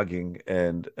of vlogging.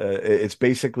 And it's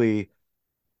basically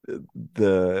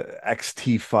the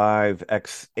XT5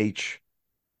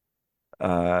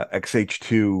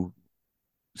 XH2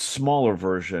 smaller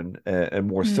version and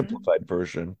more Mm. simplified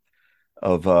version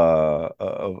of a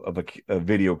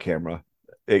video camera.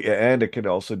 And it can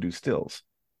also do stills.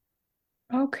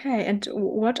 Okay, and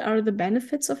what are the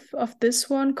benefits of this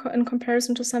one in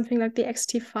comparison to something like the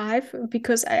XT5?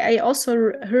 Because I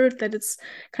also heard that it's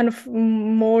kind of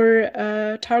more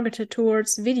targeted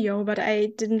towards video, but I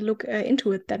didn't look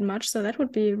into it that much. So that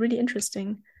would be really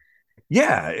interesting.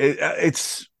 Yeah,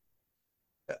 it's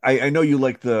I know you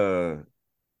like the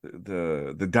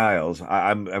dials.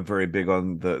 I'm very big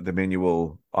on the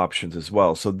manual options as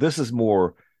well. So this is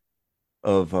more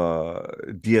of a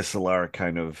DSLR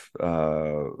kind of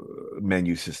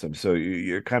menu system. So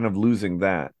you're kind of losing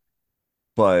that,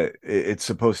 but it's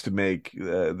supposed to make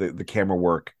the camera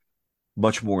work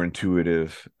much more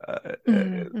intuitive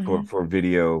Mm-hmm. for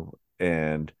video,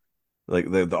 and like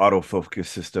the autofocus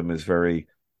system is very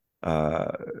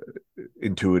uh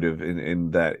intuitive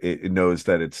in that it knows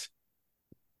that it's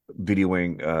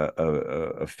videoing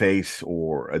a face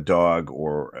or a dog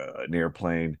or an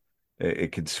airplane.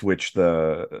 It can switch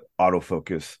the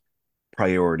autofocus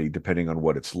priority depending on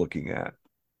what it's looking at.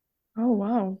 Oh,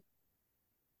 wow.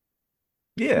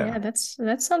 Yeah, Yeah,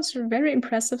 that sounds very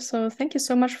impressive. So thank you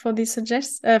so much for the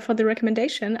for the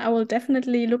recommendation. I will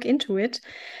definitely look into it.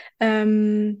 Yeah,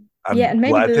 I'm and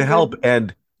maybe glad the to help. the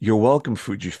And you're welcome,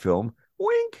 Fujifilm.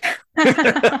 Wink.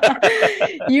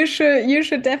 you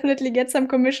should definitely get some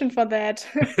commission for that.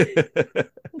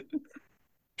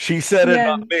 She said it, Yeah.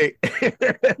 not me.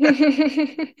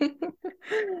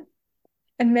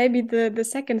 And maybe the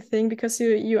second thing, because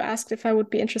you asked if I would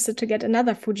be interested to get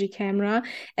another Fuji camera.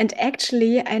 And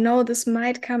actually, I know this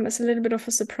might come as a little bit of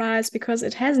a surprise because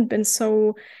it hasn't been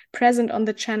so present on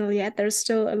the channel yet. There's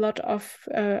still a lot of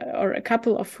or a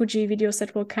couple of Fuji videos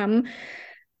that will come.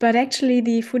 But actually,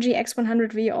 the Fuji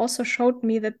X100V also showed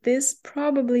me that this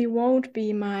probably won't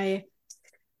be my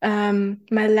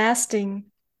lasting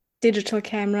digital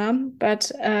camera,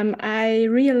 but I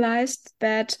realized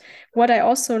that what I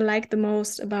also like the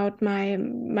most about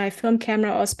my film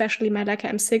camera, or especially my Leica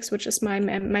M6, which is my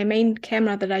main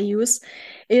camera that I use,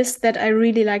 is that I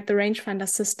really like the rangefinder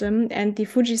system. And the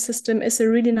Fuji system is a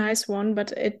really nice one,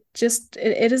 but it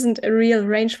isn't a real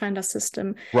rangefinder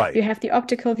system. Right. You have the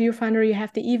optical viewfinder, you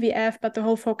have the EVF, but the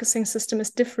whole focusing system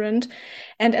is different.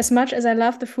 And as much as I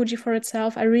love the Fuji for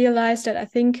itself, I realized that I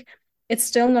think it's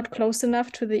still not close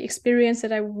enough to the experience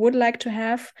that I would like to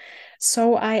have.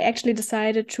 So I actually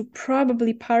decided to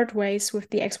probably part ways with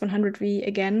the X100V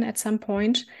again at some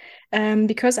point,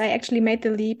 because I actually made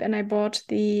the leap and I bought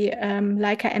the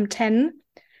Leica M10,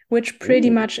 which pretty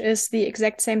Ooh. much is the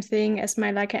exact same thing as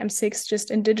my Leica M6,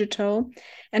 just in digital.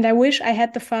 And I wish I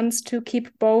had the funds to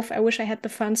keep both. I wish I had the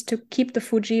funds to keep the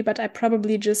Fuji, but I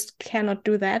probably just cannot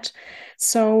do that.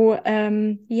 So,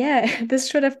 yeah, this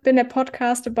should have been a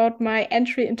podcast about my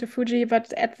entry into Fuji,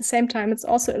 but at the same time, it's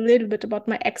also a little bit about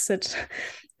my exit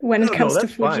when it No, no, comes to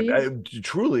that's fine. Fuji.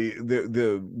 Truly,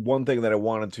 the one thing that I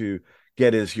wanted to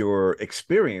get is your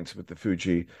experience with the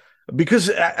Fuji, because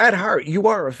at heart you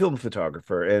are a film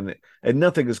photographer, and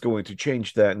nothing is going to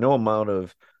change that. No amount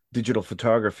of digital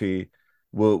photography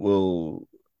will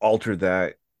alter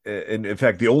that. And in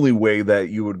fact, the only way that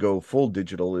you would go full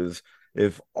digital is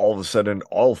if all of a sudden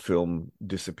all film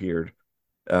disappeared.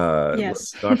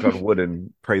 Yes. Let's knock on wood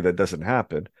and pray that doesn't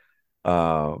happen.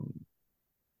 Um,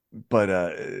 but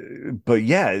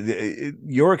yeah,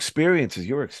 your experience is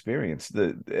your experience.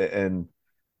 And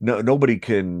nobody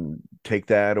can take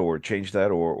that or change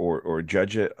that or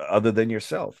judge it other than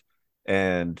yourself.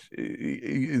 And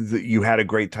you had a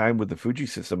great time with the Fuji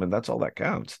system, and that's all that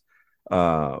counts.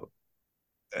 Uh,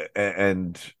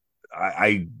 and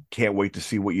I can't wait to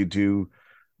see what you do.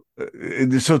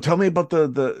 So tell me about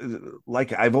the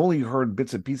like I've only heard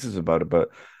bits and pieces about it, but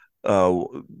uh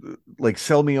like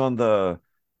sell me on the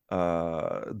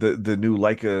new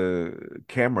Leica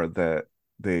camera that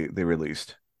they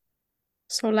released.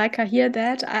 So, like, I hear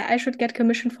that. I should get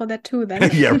commission for that too, then.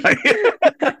 Yeah, right.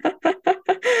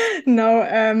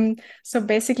 No, so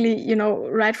basically,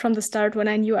 right from the start, when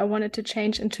I knew I wanted to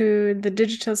change into the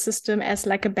digital system as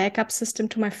like a backup system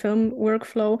to my film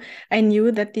workflow, I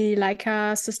knew that the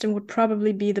Leica system would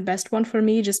probably be the best one for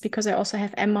me, just because I also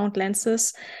have M mount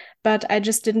lenses. But I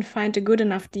just didn't find a good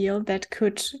enough deal that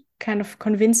could kind of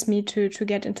convince me to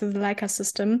get into the Leica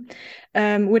system,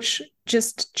 which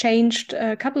just changed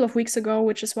a couple of weeks ago,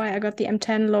 which is why I got the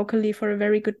M10 locally for a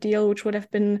very good deal, which would have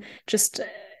been just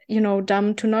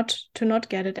dumb to not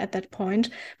get it at that point.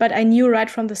 But I knew right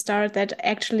from the start that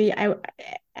actually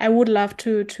I would love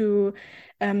to go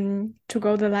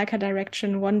the Leica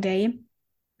direction one day,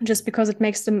 just because it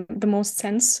makes the most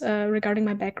sense regarding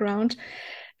my background.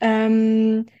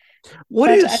 Um, What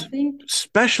but I is think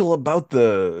special about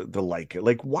the Leica?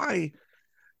 Like why?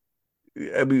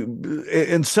 I mean,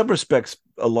 in some respects,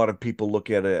 a lot of people look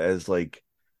at it as like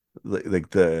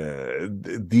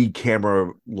the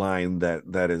camera line that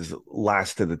has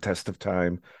lasted the test of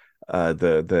time.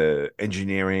 The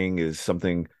engineering is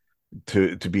something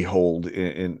to behold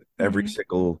in every Mhm.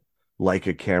 single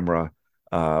Leica camera.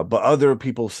 But other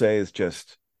people say it's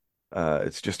just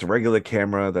a regular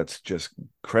camera that's just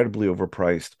incredibly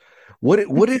overpriced.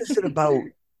 What is it about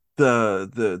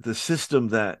the system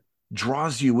that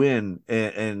draws you in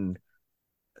and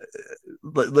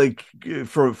like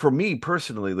for me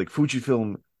personally, like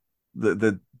Fujifilm,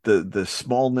 the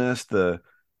smallness, the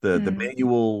Mm.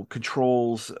 manual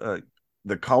controls,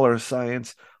 the color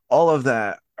science, all of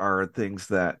that are things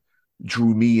that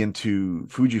drew me into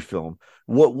Fujifilm.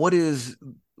 What is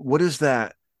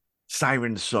that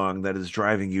siren song that is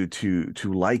driving you to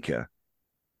Leica?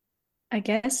 I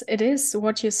guess it is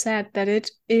what you said, that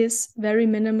it is very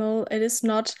minimal. It is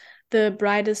not the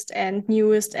brightest and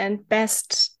newest and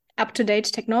best up-to-date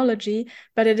technology,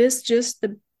 but it is just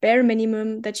the bare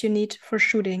minimum that you need for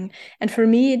shooting. And for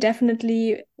me,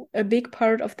 definitely a big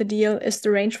part of the deal is the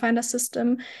rangefinder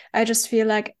system. I just feel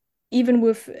like even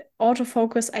with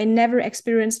autofocus, I never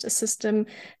experienced a system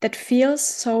that feels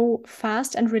so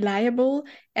fast and reliable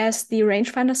as the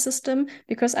rangefinder system,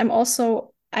 because I'm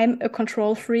a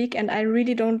control freak and I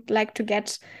really don't like to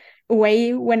get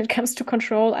away when it comes to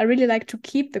control. I really like to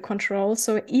keep the control.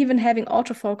 So even having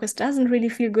autofocus doesn't really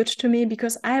feel good to me,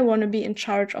 because I want to be in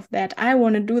charge of that. I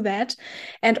want to do that.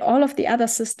 And all of the other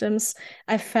systems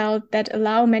I felt that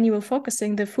allow manual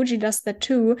focusing, the Fuji does that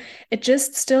too. It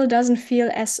just still doesn't feel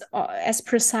as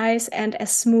precise and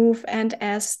as smooth and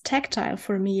as tactile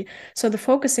for me. So the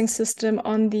focusing system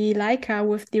on the Leica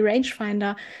with the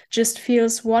rangefinder just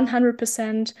feels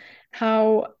 100%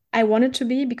 how I want it to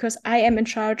be, because I am in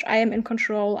charge, I am in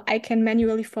control, I can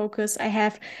manually focus. I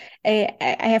have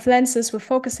lenses with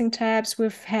focusing tabs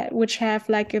which have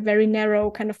like a very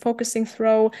narrow kind of focusing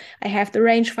throw. I have the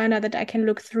rangefinder that I can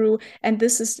look through, and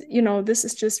this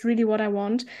is just really what I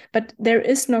want. But there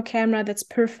is no camera that's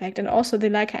perfect, and also the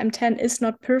Leica M10 is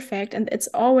not perfect, and it's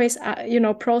always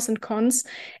pros and cons.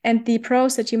 And the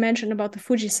pros that you mentioned about the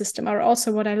Fuji system are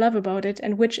also what I love about it,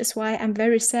 and which is why I'm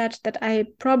very sad that I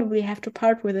probably have to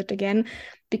part with it again,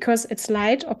 because it's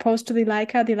light opposed to the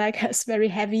Leica. The Leica is very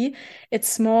heavy. It's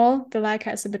small. The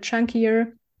Leica is a bit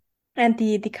chunkier. And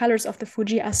the colors of the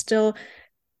Fuji are still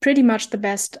pretty much the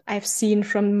best I've seen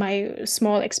from my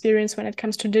small experience when it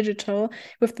comes to digital.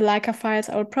 With the Leica files,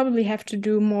 I would probably have to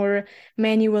do more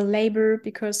manual labor,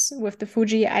 because with the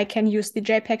Fuji, I can use the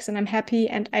JPEGs and I'm happy.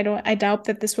 And I doubt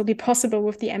that this will be possible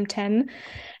with the M10.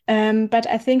 But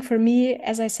I think for me,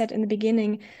 as I said in the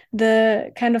beginning,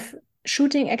 the kind of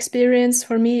shooting experience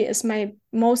for me is my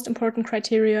most important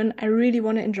criterion. I really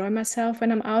want to enjoy myself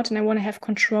when I'm out, and I want to have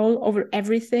control over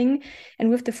everything.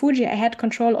 And with the Fuji, I had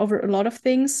control over a lot of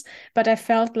things, but I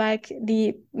felt like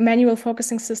the manual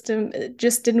focusing system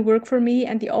just didn't work for me,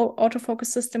 and the autofocus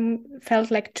system felt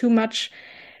like too much.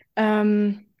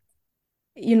 Um,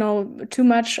 too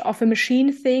much of a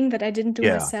machine thing that I didn't do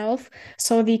Yeah. myself.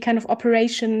 So the kind of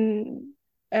operation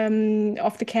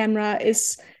of the camera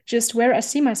is just where I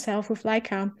see myself with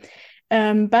Leica.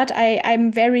 But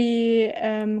I'm very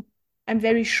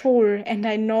sure, and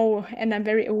I know, and I'm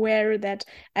very aware that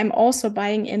I'm also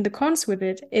buying in the cons with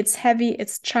it. It's heavy,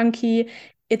 it's chunky,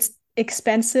 it's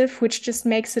expensive, which just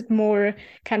makes it more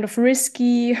kind of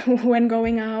risky when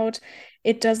going out.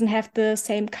 It doesn't have the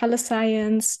same color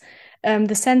science.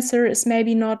 The sensor is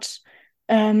maybe not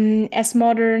as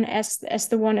modern as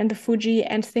the one in the Fuji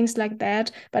and things like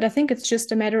that. But I think it's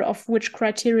just a matter of which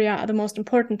criteria are the most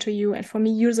important to you. And for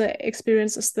me, user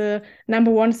experience is the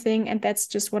number one thing, and that's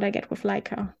just what I get with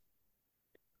Leica.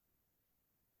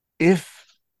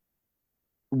 If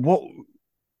what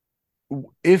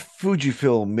if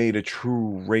Fujifilm made a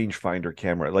true rangefinder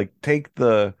camera, like take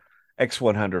the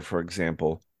X100 for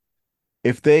example,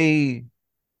 if they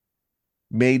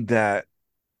made that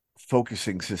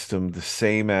focusing system the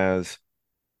same as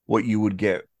what you would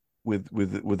get with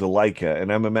a Leica,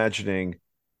 and I'm imagining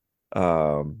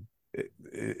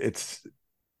it's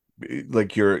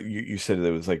like you said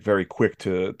it was like very quick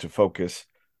to focus,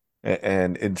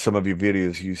 and in some of your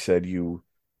videos you said you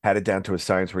had it down to a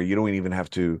science where you don't even have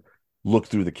to look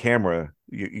through the camera.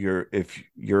 You're if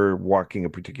you're walking a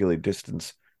particular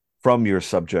distance from your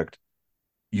subject,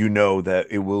 you know that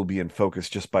it will be in focus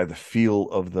just by the feel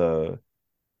of the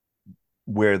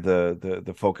where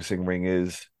the focusing ring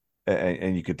is,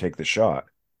 and you could take the shot.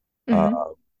 Uh,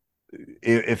 Mm-hmm.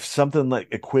 if something like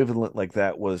equivalent like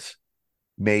that was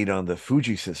made on the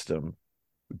Fuji system,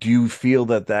 do you feel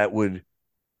that that would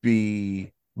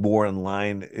be more in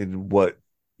line in what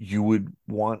you would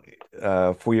want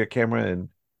for your camera, and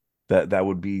that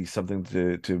would be something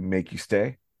to make you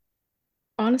stay?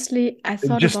 Honestly, I And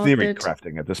thought just about theory that.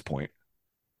 crafting at this point.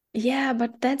 Yeah,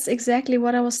 but that's exactly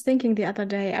what I was thinking the other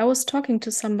day. I was talking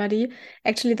to somebody,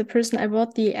 actually the person I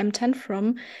bought the M10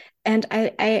 from, and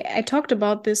I talked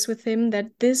about this with him that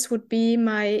this would be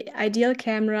my ideal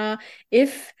camera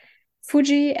if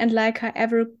Fuji and Leica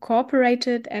ever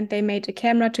cooperated and they made a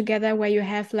camera together where you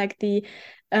have like the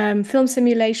film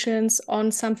simulations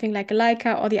on something like a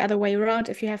Leica or the other way around.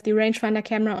 If you have the rangefinder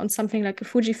camera on something like a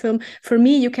Fujifilm, for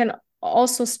me, you can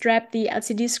also strap the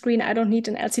LCD screen. I don't need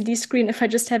an LCD screen. If I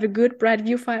just have a good bright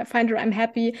viewfinder, I'm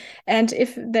happy. And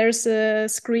if there's a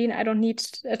screen, I don't need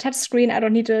a touch screen. I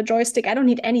don't need a joystick. I don't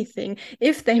need anything.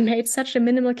 If they made such a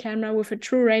minimal camera with a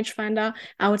true rangefinder,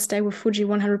 I would stay with Fuji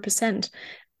 100%.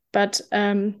 But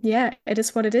yeah, it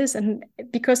is what it is. And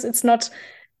because it's not,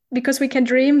 because we can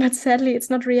dream, but sadly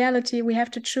it's not reality, we have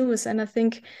to choose. And I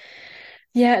think,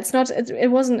 yeah, it's not,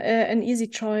 it wasn't an easy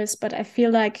choice, but I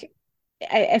feel like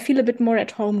I feel a bit more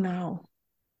at home now.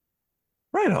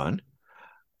 Right on.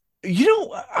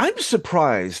 I'm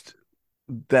surprised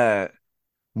that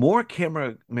more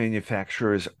camera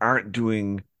manufacturers aren't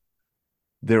doing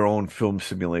their own film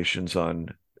simulations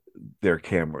on their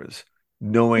cameras,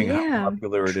 knowing how Yeah,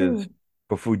 popular it is true.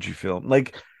 for Fujifilm.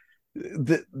 Like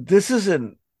this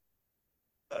isn't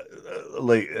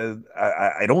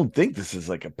I don't think this is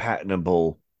like a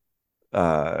patentable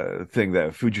thing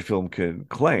that Fujifilm can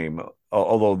claim.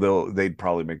 Although they'd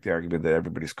probably make the argument that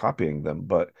everybody's copying them.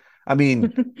 But I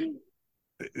mean,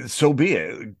 so be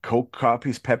it. Coke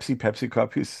copies Pepsi, Pepsi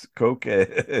copies Coke,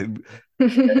 and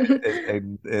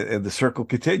the circle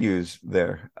continues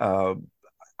there.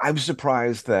 I'm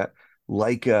surprised that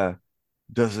Leica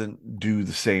doesn't do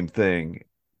the same thing,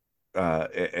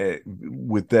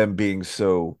 with them being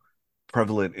so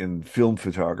prevalent in film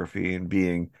photography and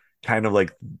being kind of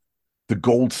like the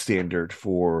gold standard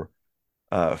for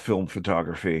film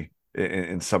photography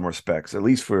in some respects, at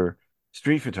least for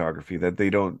street photography, that they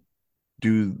don't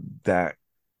do that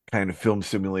kind of film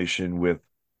simulation with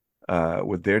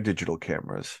their digital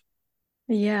cameras.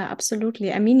 Yeah,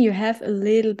 absolutely. I mean, you have a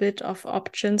little bit of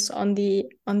options on the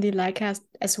Leica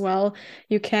as well.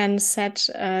 You can set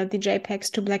the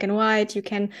JPEGs to black and white. You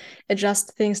can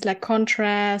adjust things like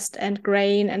contrast and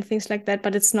grain and things like that,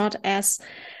 but it's not as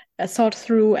thought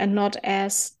through and not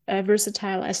as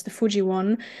versatile as the Fuji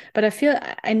one. But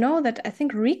I know that I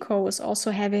think Ricoh is also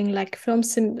having like film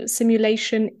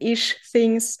simulation-ish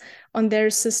things on their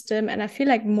system, and I feel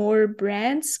like more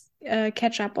brands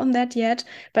catch up on that yet,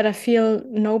 but I feel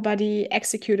nobody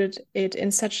executed it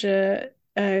in such a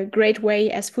great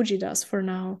way as Fuji does for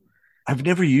now. I've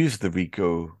never used the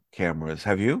Ricoh cameras.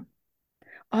 Have you?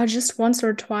 Oh, just once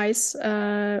or twice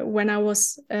when I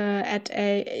was at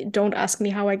a, don't ask me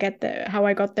how I get there, how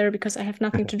I got there because I have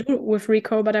nothing to do with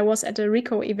Ricoh, but I was at a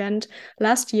Ricoh event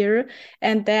last year,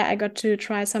 and there I got to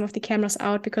try some of the cameras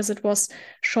out because it was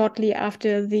shortly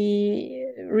after the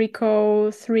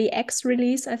Ricoh 3X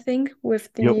release, I think,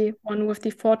 with Yep. the one with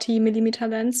the 40 millimeter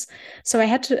lens. So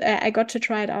I got to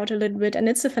try it out a little bit, and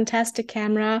it's a fantastic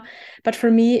camera. But for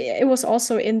me, it was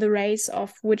also in the race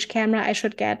of which camera I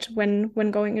should get when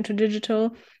going into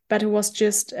digital. But it was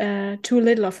just too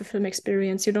little of a film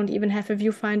experience. You don't even have a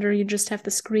viewfinder; you just have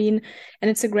the screen, and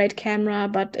it's a great camera,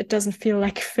 but it doesn't feel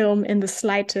like film in the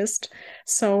slightest.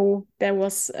 So there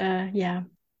was, yeah,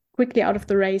 quickly out of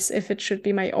the race if it should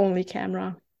be my only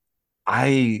camera.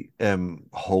 I am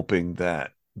hoping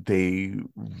that they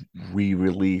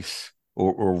re-release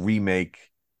or remake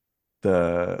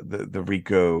the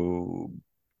Rico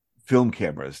film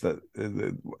cameras that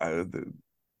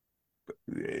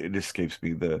it escapes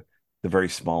me the very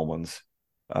small ones.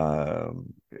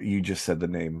 You just said the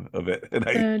name of it, and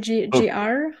I The oh,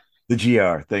 GR? the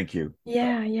GR. Thank you.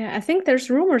 Yeah, yeah. I think there's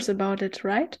rumors about it,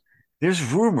 right?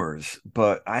 There's rumors,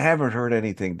 but I haven't heard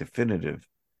anything definitive,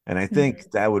 and I think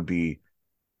Mhm. that would be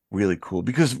really cool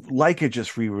because Leica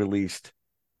just re-released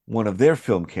one of their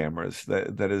film cameras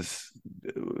that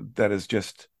is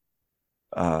just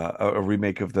a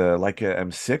remake of the Leica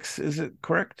M6. Is it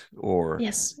correct? Or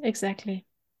Yes, exactly.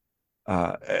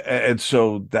 and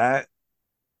so that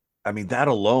I mean that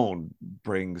alone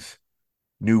brings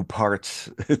new parts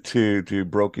to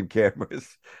broken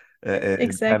cameras and kind of a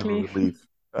Exactly. relief.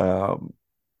 Um,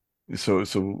 so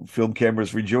film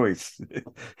cameras rejoice.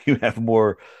 You have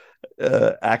more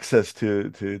access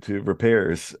to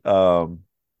repairs.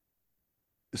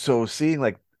 So seeing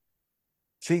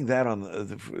that on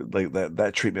like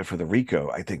that treatment for the Rico,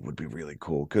 I think would be really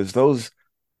cool because those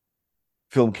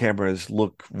film cameras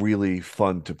look really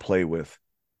fun to play with,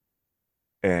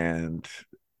 and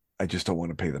I just don't want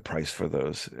to pay the price for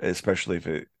those, especially if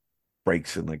it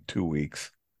breaks in like 2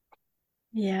 weeks.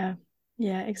 Yeah,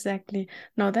 yeah, exactly.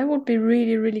 No, that would be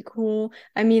really, really cool.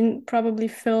 I mean, probably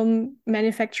film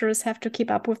manufacturers have to keep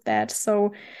up with that.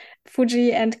 So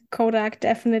Fuji and Kodak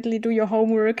definitely do your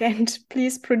homework and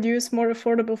please produce more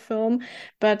affordable film.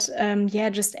 But yeah,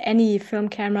 just any film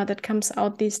camera that comes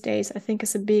out these days, I think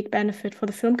is a big benefit for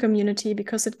the film community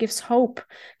because it gives hope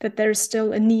that there is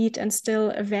still a need and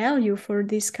still a value for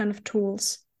these kind of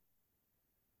tools.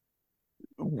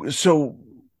 So,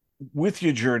 with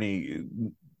your journey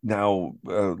now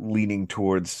leaning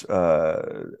towards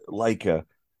Leica,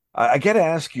 I got to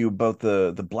ask you about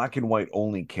the black and white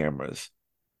only cameras.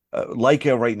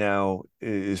 Leica right now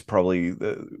is probably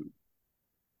the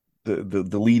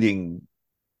leading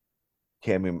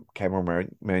camera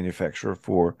manufacturer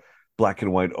for black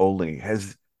and white only.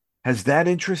 Has that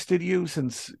interested you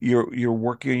since you're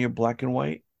working on your black and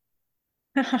white?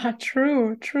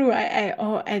 True, true.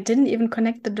 I didn't even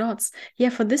connect the dots. Yeah,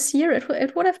 for this year,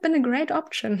 it would have been a great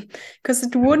option because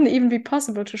it wouldn't even be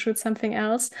possible to shoot something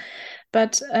else.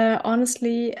 But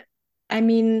honestly, I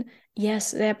mean,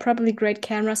 yes, they're probably great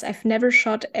cameras. I've never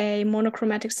shot a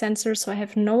monochromatic sensor, so I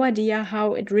have no idea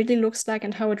how it really looks like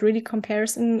and how it really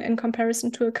compares in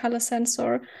comparison to a color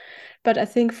sensor. But I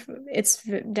think it's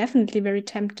definitely very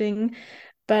tempting.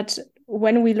 But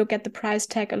when we look at the price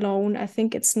tag alone, I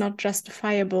think it's not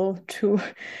justifiable to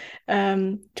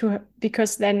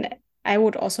because then I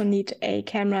would also need a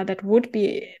camera that would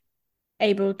be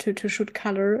able to shoot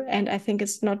color, and I think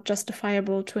it's not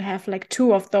justifiable to have like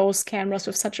two of those cameras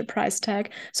with such a price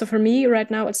tag. So for me right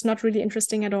now it's not really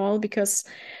interesting at all because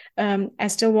I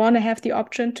still want to have the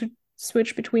option to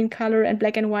switch between color and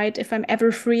black and white if I'm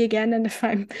ever free again and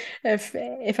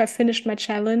if I finished my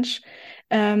challenge.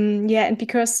 Yeah, and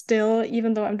because still,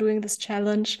 even though I'm doing this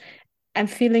challenge, I'm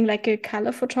feeling like a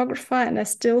color photographer, and I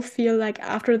still feel like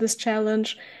after this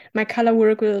challenge, my color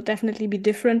work will definitely be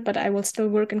different, but I will still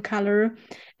work in color.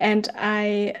 And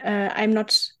I'm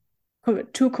not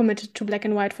too committed to black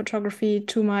and white photography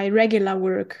to my regular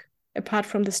work, apart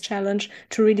from this challenge,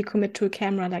 to really commit to a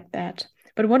camera like that.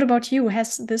 But what about you?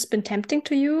 Has this been tempting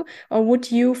to you? Or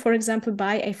would you, for example,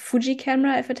 buy a Fuji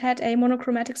camera if it had a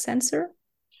monochromatic sensor?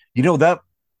 You know that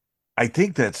I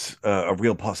think that's a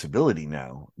real possibility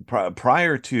now.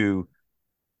 Prior to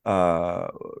uh,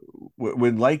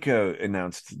 when Leica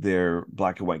announced their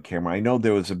black and white camera, I know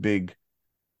there was a big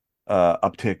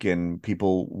uptick in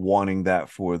people wanting that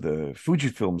for the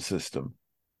Fujifilm system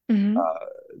Hmm.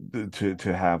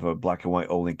 to have a black and white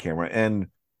only camera. And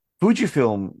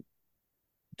Fujifilm,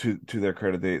 to their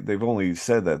credit, they've only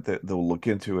said that they'll look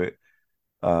into it,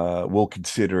 will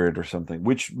consider it or something,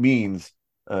 which means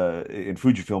in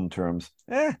Fujifilm terms,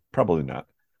 probably not.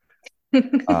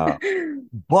 Uh,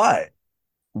 but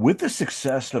with the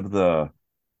success of the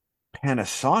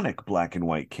Panasonic black and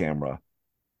white camera,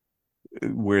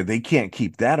 where they can't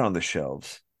keep that on the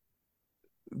shelves,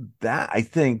 that I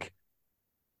think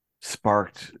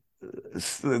sparked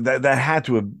that had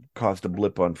to have caused a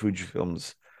blip on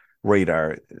Fujifilm's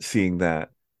radar, seeing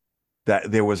that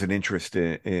there was an interest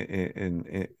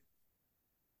in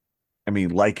I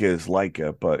mean, Leica is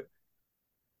Leica, but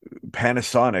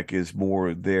Panasonic is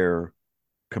more their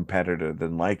competitor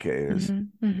than Leica is. Hmm.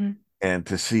 Hmm. And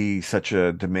to see such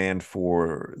a demand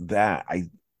for that, I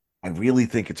really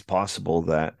think it's possible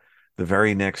that the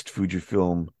very next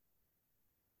Fujifilm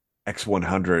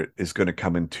X100 is going to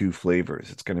come in two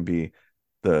flavors. It's going to be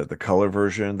the color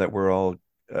version that we're all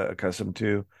accustomed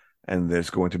to, and there's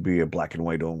going to be a black and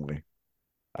white only.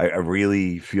 I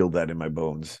really feel that in my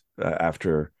bones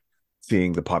after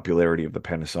seeing the popularity of the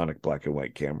Panasonic black and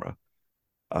white camera.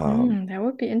 That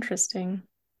would be interesting.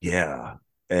 Yeah.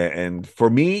 And for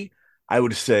me, I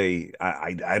would say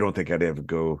I don't think I'd ever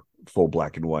go full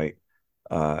black and white.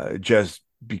 Just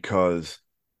because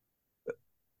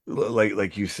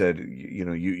like you said,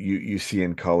 you see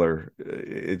in color,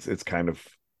 it's kind of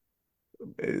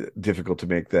difficult to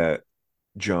make that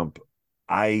jump.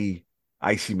 I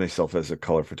I see myself as a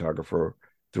color photographer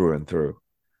through and through.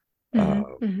 Uh,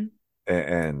 Hmm.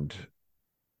 and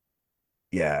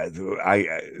yeah,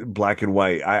 black and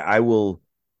white.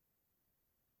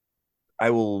 I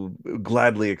will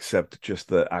gladly accept just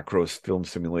the Acros film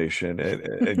simulation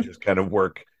and just kind of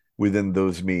work within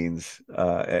those means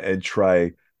and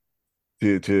try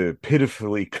to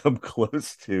pitifully come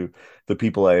close to the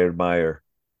people I admire.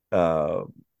 Uh,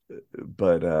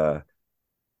 but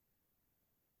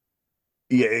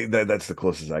yeah, that's the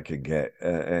closest I can get.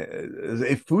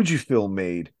 If Fujifilm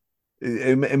made,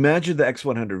 imagine the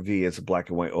X100V as a black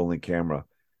and white only camera.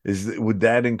 Would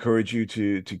that encourage you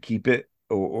to keep it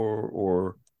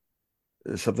or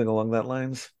something along that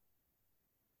lines?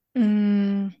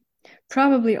 Mm,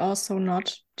 Probably also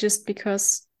not, just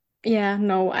because, yeah,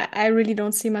 no, I really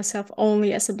don't see myself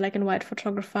only as a black and white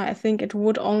photographer. I think it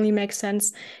would only make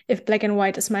sense if black and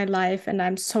white is my life and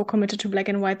I'm so committed to black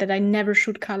and white that I never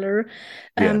shoot color.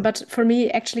 Yeah, But for me,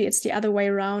 actually, it's the other way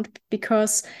around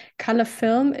because color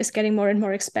film is getting more and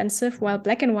more expensive, while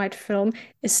black and white film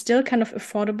is still kind of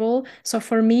affordable. So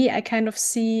for me, I kind of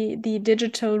see the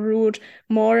digital route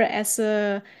more as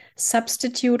a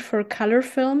substitute for color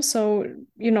film. So,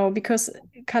 because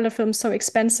color film is so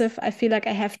expensive, I feel like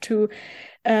I have to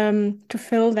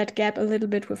fill that gap a little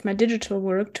bit with my digital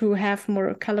work to have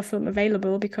more color film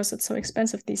available because it's so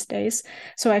expensive these days.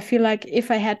 So I feel like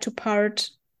if I had to part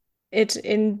it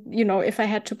in, if I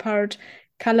had to part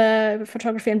color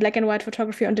photography and black and white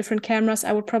photography on different cameras,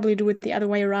 I would probably do it the other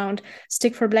way around.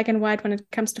 Stick for black and white when it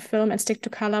comes to film and stick to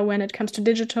color when it comes to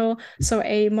digital. So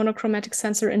a monochromatic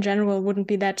sensor in general wouldn't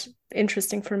be that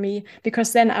interesting for me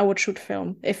because then I would shoot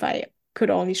film if I could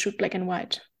only shoot black and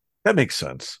white. that makes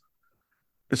sense.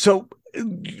 So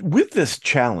with this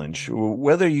challenge,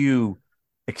 whether you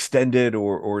extend it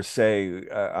or say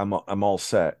I'm all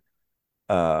set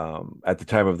at the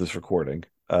time of this recording,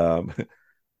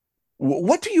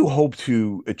 what do you hope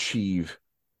to achieve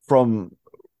from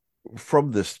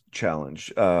from this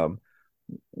challenge?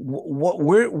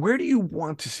 Where do you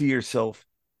want to see yourself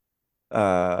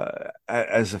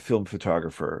as a film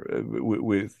photographer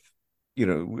with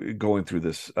going through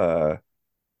this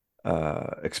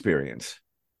experience?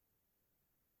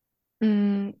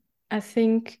 Mm, I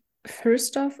think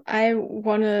first off, I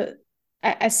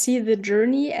see the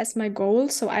journey as my goal.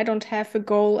 So I don't have a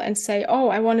goal and say, oh,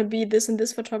 I want to be this and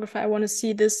this photographer. I want to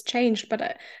see this changed.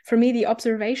 But for me, the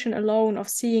observation alone of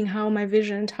seeing how my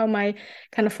vision and how my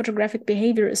kind of photographic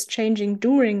behavior is changing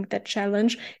during that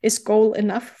challenge is goal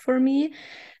enough for me.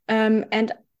 And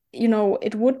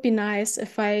it would be nice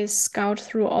if I scout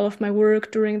through all of my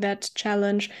work during that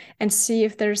challenge and see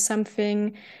if there's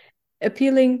something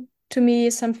appealing to me,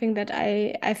 something that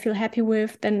I feel happy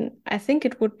with, then I think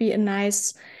it would be a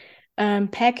nice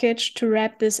package to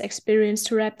wrap this experience,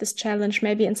 to wrap this challenge,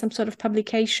 maybe in some sort of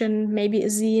publication, maybe a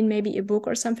zine, maybe a book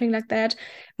or something like that.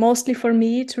 Mostly for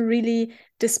me to really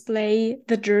display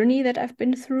the journey that I've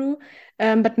been through,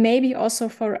 but maybe also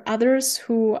for others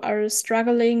who are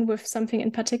struggling with something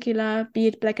in particular, be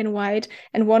it black and white,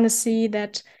 and want to see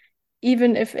that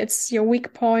even if it's your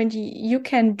weak point, you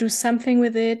can do something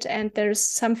with it, and there's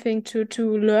something to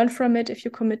learn from it if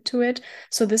you commit to it.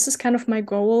 So this is kind of my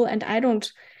goal, and I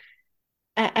don't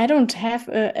have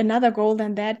another goal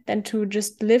than that, than to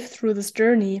just live through this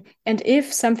journey. And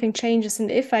if something changes,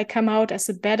 and if I come out as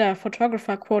a better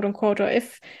photographer, quote unquote, or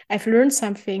if I've learned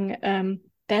something,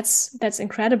 that's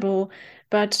incredible.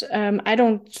 But I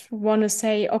don't want to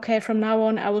say, okay, from now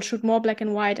on I will shoot more black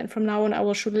and white, and from now on I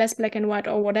will shoot less black and white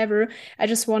or whatever. I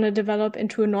just want to develop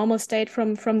into a normal state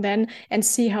from then and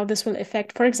see how this will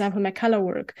affect, for example, my color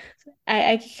work.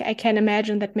 I can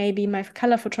imagine that maybe my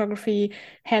color photography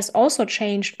has also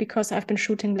changed because I've been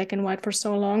shooting black and white for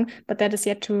so long, but that is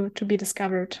yet to be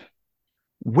discovered.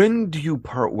 When do you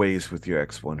part ways with your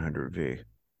X100V?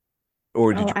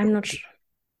 Or did Oh, you?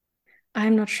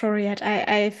 I'm not sure yet.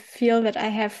 I feel that I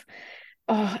have,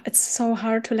 oh, it's so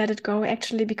hard to let it go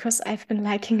actually because I've been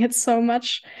liking it so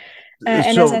much.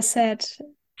 And as I So said,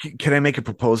 can I make a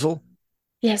proposal?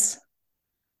 yes.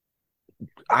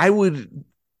 I would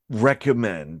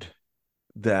recommend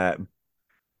that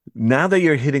now that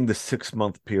you're hitting the 6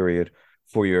 month period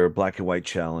for your black and white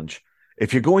challenge,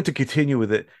 if you're going to continue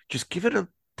with it, just give it a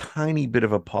tiny bit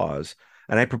of a pause.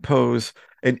 And I propose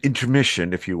an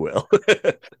intermission, if you will.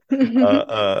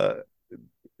 uh,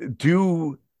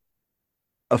 do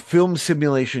a film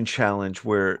simulation challenge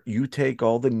where you take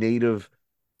all the native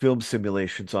film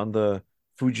simulations on the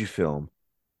Fujifilm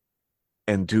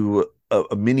and do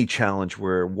a mini challenge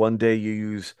where one day you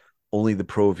use only the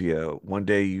Provia, one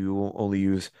day you only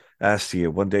use Astia,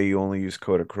 one day you only use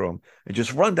Kodachrome, and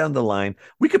just run down the line.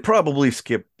 We could probably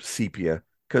skip sepia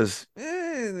because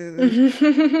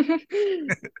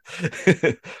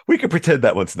we could pretend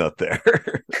that one's not there.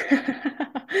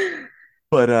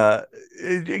 But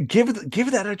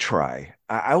give that a try.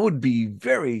 I would be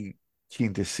very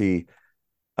keen to see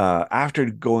after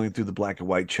going through the black and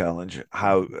white challenge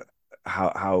how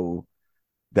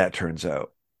that turns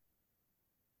out.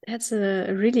 That's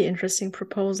a really interesting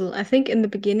proposal. I think in the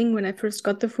beginning, when I first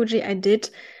got the Fuji, I did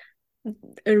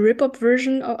a rip-up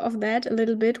version of that a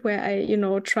little bit, where I,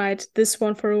 tried this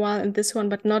one for a while and this one,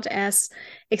 but not as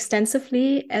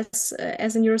extensively as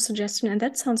in your suggestion. And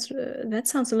that sounds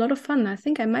a lot of fun. I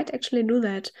think I might actually do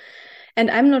that.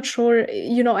 And I'm not sure,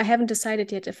 I haven't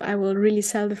decided yet if I will really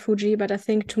sell the Fuji, but I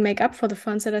think to make up for the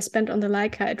funds that I spent on the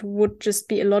Leica, it would just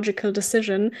be a logical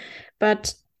decision.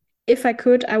 But if I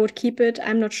could, I would keep it.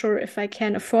 I'm not sure if I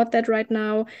can afford that right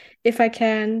now. If I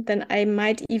can, then I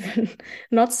might even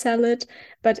not sell it.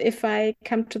 But if I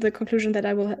come to the conclusion that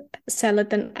I will sell it,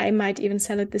 then I might even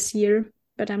sell it this year.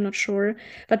 But I'm not sure.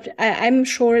 But I'm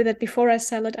sure that before I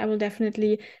sell it, I will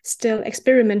definitely still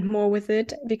experiment more with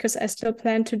it, because I still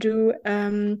plan to do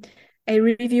a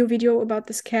review video about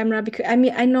this camera. Because I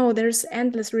mean, I know there's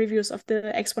endless reviews of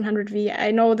the X100V.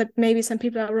 I know that maybe some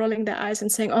people are rolling their eyes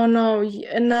and saying, "Oh no,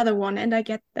 another one," and I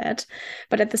get that.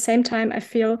 But at the same time, I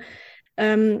feel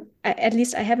at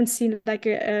least I haven't seen like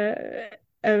a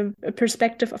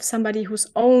perspective of somebody who's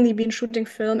only been shooting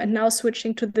film and now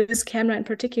switching to this camera in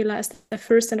particular as the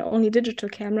first and only digital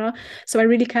camera. So I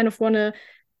really kind of want to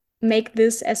make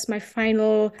this as my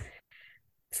final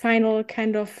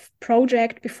kind of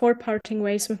project before parting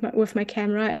ways with my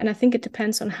camera. And I think it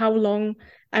depends on how long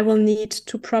I will need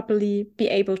to properly be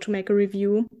able to make a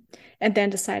review, and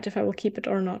then decide if I will keep it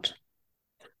or not.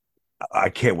 I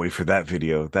can't wait for that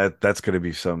video. That's going to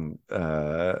be some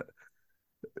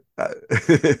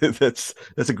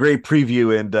that's a great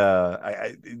preview and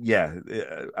yeah,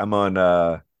 I'm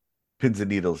on pins and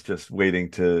needles just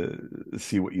waiting to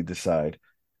see what you decide.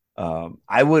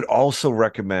 I would also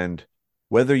recommend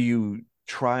whether you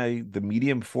try the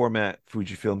medium format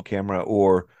Fujifilm camera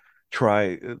or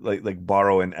try like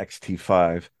borrow an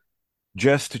XT5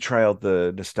 just to try out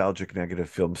the nostalgic negative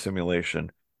film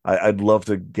simulation. I'd love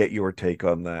to get your take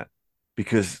on that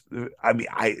because I mean,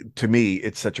 I to me,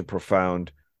 it's such a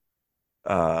profound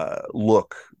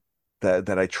look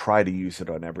that I try to use it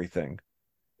on everything,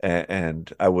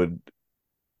 and I would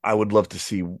love to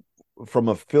see from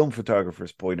a film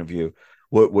photographer's point of view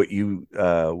what you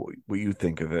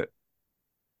think of it.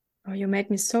 Oh, you made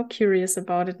me so curious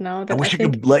about it now I that I wish I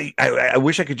think. could I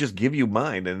wish I could just give you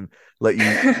mine and let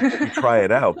you try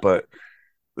it out, but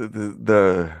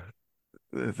the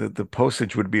the the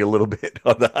postage would be a little bit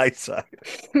on the high side,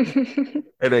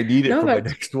 and I need it No, for my but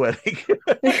next wedding.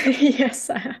 yes.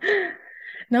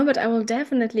 No, but I will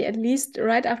definitely, at least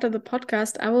right after the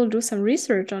podcast, I will do some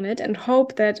research on it and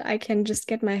hope that I can just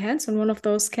get my hands on one of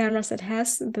those cameras that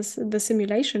has the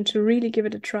simulation to really give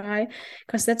it a try,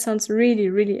 because that sounds really,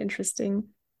 really interesting.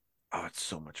 Oh, it's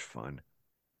so much fun.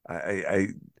 I I I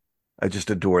I just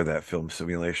adore that film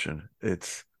simulation.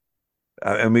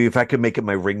 I mean, if I could make it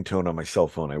my ringtone on my cell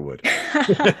phone, I would.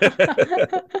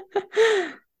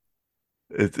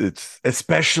 It's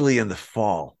especially in the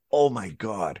fall. Oh my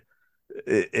God.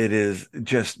 It is it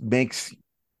just makes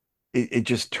it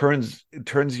just turns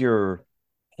your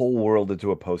whole world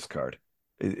into a postcard.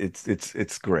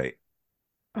 It's great.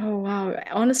 Oh wow.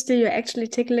 Honestly, you're actually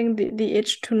tickling the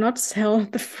itch to not sell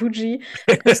the Fuji,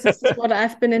 because this is what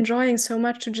I've been enjoying so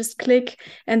much, to just click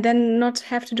and then not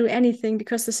have to do anything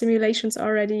because the simulations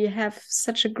already have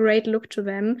such a great look to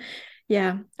them.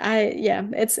 Yeah,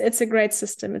 it's a great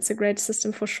system. It's a great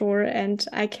system for sure. And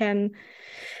I can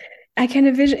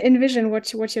envision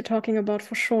what you're talking about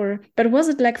for sure. But was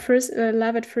it like first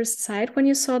love at first sight when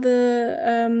you saw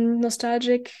the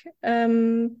nostalgic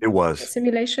It was.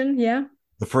 simulation? Yeah.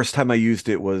 The first time I used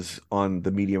it was on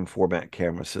the medium format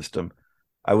camera system.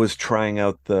 I was trying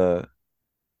out the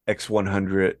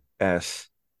X100S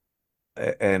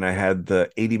and I had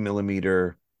the 80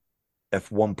 millimeter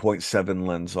f1.7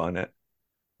 lens on it.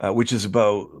 which is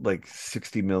about like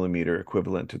 60 millimeter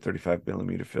equivalent to 35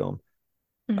 millimeter film.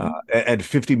 Mhm. And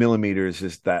 50 millimeters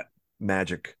is that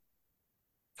magic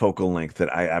focal length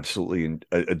that I absolutely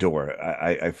adore.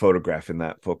 I photograph in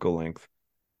that focal length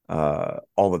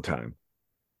all the time.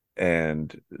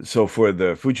 And so for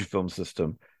the Fujifilm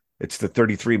system, it's the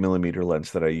 33 millimeter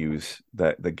lens that I use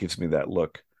that gives me that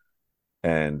look.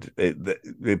 And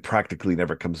it practically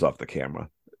never comes off the camera.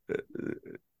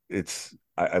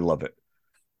 I love it.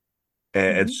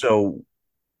 And Mhm. so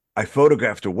I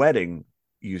photographed a wedding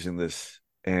using this,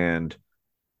 and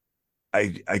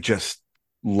I just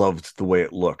loved the way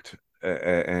it looked.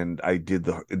 And I did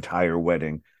the entire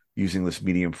wedding using this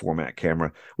medium format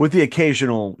camera with the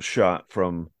occasional shot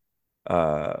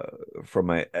uh from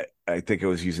I think I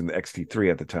was using the XT3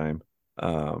 at the time.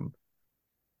 Um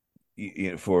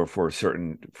for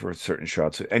certain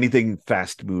shots. Anything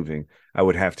fast moving, I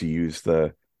would have to use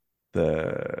the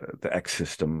X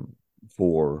system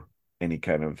for any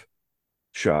kind of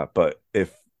shot. But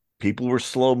if people were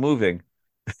slow moving,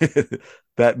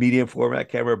 that medium format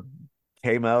camera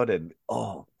came out, and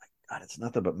oh my God, it's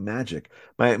nothing but magic.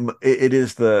 It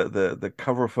is the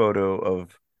cover photo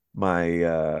of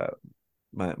my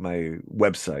my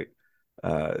website.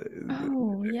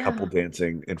 Oh, A couple yeah.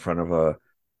 dancing in front of a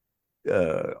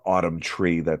autumn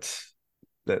tree that's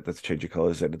changing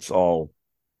colors, and it's all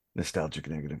nostalgic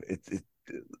negative. It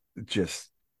just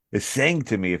it's saying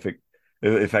to me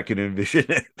if I can envision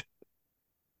it.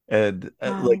 And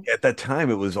like Wow. at that time,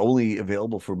 it was only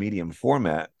available for medium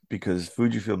format because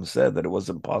Fujifilm said that it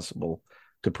wasn't possible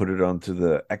to put it onto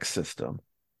the X system.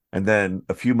 And then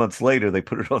a few months later, they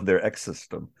put it on their X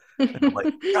system. And I'm like,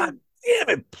 God damn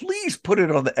it, please put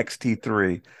it on the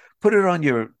XT3. Put it on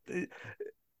your.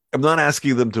 I'm not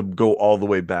asking them to go all the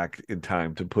way back in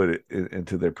time to put it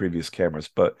into their previous cameras,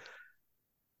 but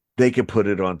they can put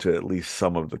it onto at least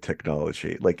some of the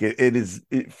technology. Like it is,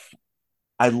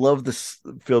 I love this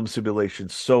film simulation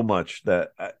so much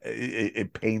that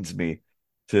it pains me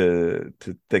to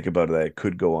think about it, that it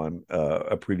could go on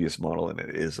a previous model and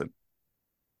it isn't.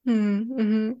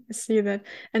 Mm-hmm. I see that.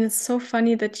 And it's so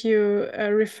funny that you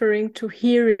are referring to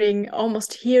hearing,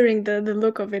 almost hearing the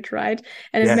look of it, right?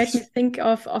 And it made me Yes, think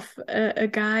of a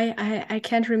guy, I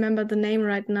can't remember the name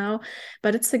right now,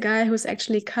 but it's a guy who's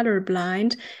actually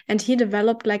colorblind, and he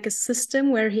developed like a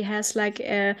system where he has like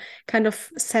a kind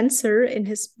of sensor in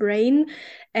his brain.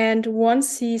 And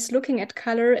once he's looking at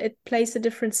color, it plays a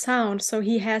different sound. So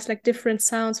he has like different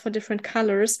sounds for different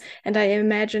colors. And I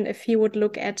imagine if he would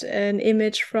look at an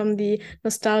image from the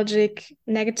nostalgic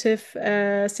negative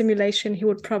simulation,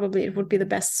 it would be the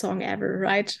best song ever,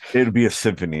 right? it'd be a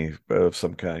symphony of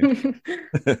some kind.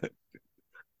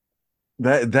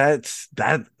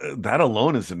 That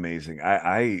alone is amazing.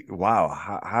 I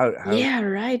wow. Yeah,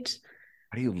 right.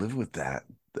 How do you live with that?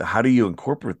 How do you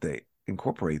incorporate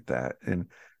that? And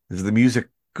is the music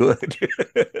good?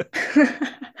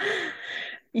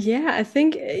 Yeah, I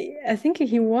think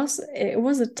it was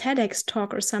a TEDx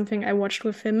talk or something I watched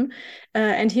with him,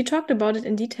 and he talked about it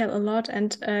in detail a lot.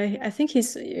 And I think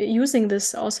he's using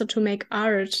this also to make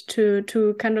art,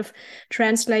 to kind of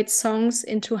translate songs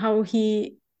into how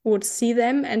he would see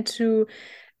them, and to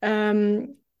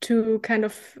kind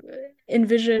of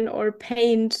envision or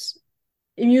paint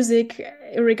music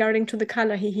regarding to the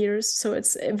color he hears. So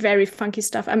it's very funky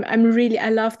stuff. I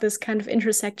love this kind of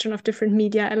intersection of different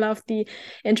media. I love the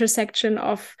intersection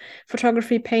of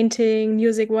photography, painting,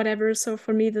 music, whatever. So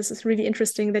for me, this is really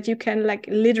interesting that you can like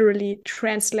literally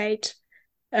translate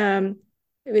um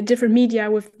with different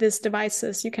media with these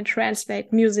devices. You can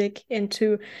translate music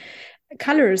into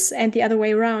colors and the other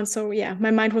way around. So yeah,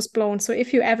 my mind was blown. So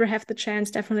if you ever have the chance,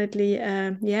 definitely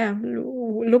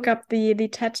look up the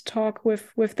TED talk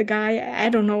with the guy. I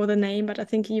don't know the name, but I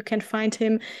think you can find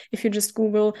him if you just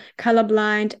Google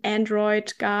colorblind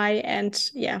Android guy, and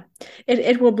yeah,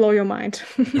 it will blow your mind.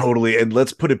 Totally. And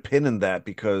let's put a pin in that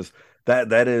because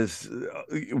that is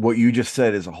what you just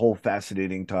said is a whole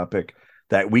fascinating topic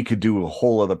that we could do a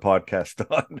whole other podcast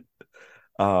on.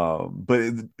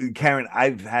 But Karin,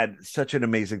 I've had such an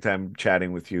amazing time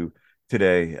chatting with you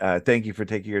today. Thank you for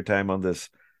taking your time on this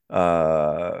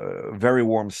very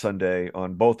warm Sunday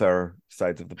on both our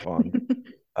sides of the pond.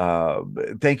 Uh,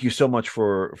 Thank you so much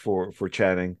for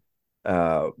chatting.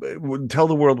 Tell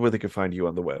the world where they can find you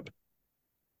on the web.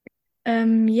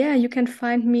 Yeah, you can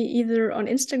find me either on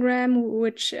Instagram,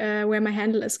 which where my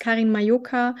handle is Karin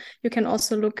Majoka. You can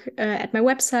also look at my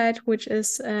website, which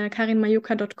is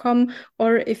karinmajoka.com.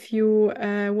 Or if you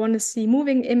want to see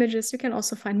moving images, you can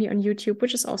also find me on YouTube,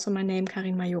 which is also my name,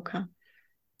 Karin Majoka.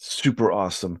 Super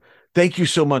awesome. Thank you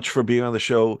so much for being on the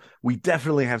show. We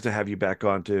definitely have to have you back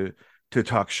on to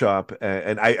talk shop,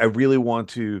 and I really want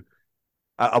to.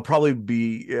 I'll probably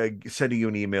be sending you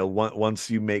an email once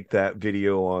you make that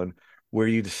video on where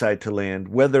you decide to land,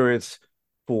 whether it's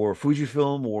for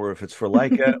Fujifilm or if it's for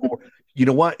Leica, or you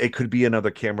know what, it could be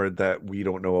another camera that we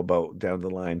don't know about down the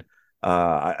line.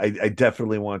 I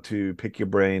definitely want to pick your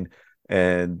brain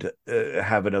and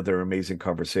have another amazing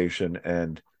conversation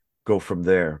and go from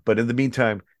there. But in the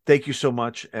meantime, thank you so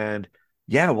much, and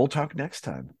yeah, we'll talk next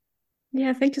time.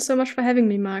 Yeah, thank you so much for having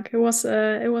me, Mark. It was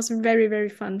very, very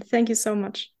fun. Thank you so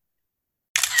much.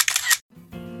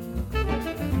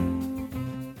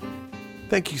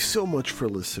 Thank you so much for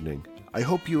listening. I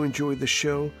hope you enjoyed the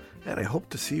show, and I hope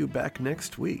to see you back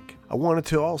next week. I wanted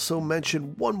to also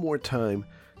mention one more time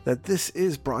that this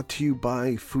is brought to you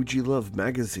by Fuji Love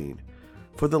magazine.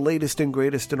 For the latest and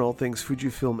greatest in all things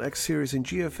Fujifilm X series and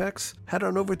GFX, head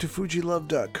on over to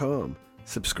fujilove.com.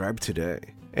 Subscribe today.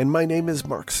 And my name is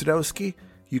Mark Sadowski.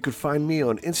 You can find me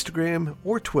on Instagram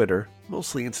or Twitter,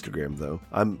 mostly Instagram though.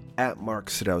 I'm at Mark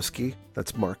Sadowski.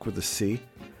 That's Mark with a C.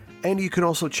 And you can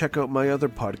also check out my other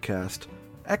podcast,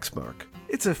 Xmark.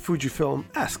 It's a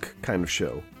Fujifilm-esque kind of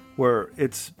show, where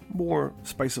it's more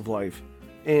spice of life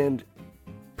and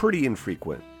pretty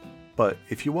infrequent. But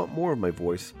if you want more of my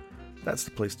voice, that's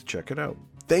the place to check it out.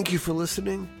 Thank you for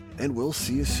listening, and we'll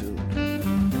see you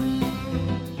soon.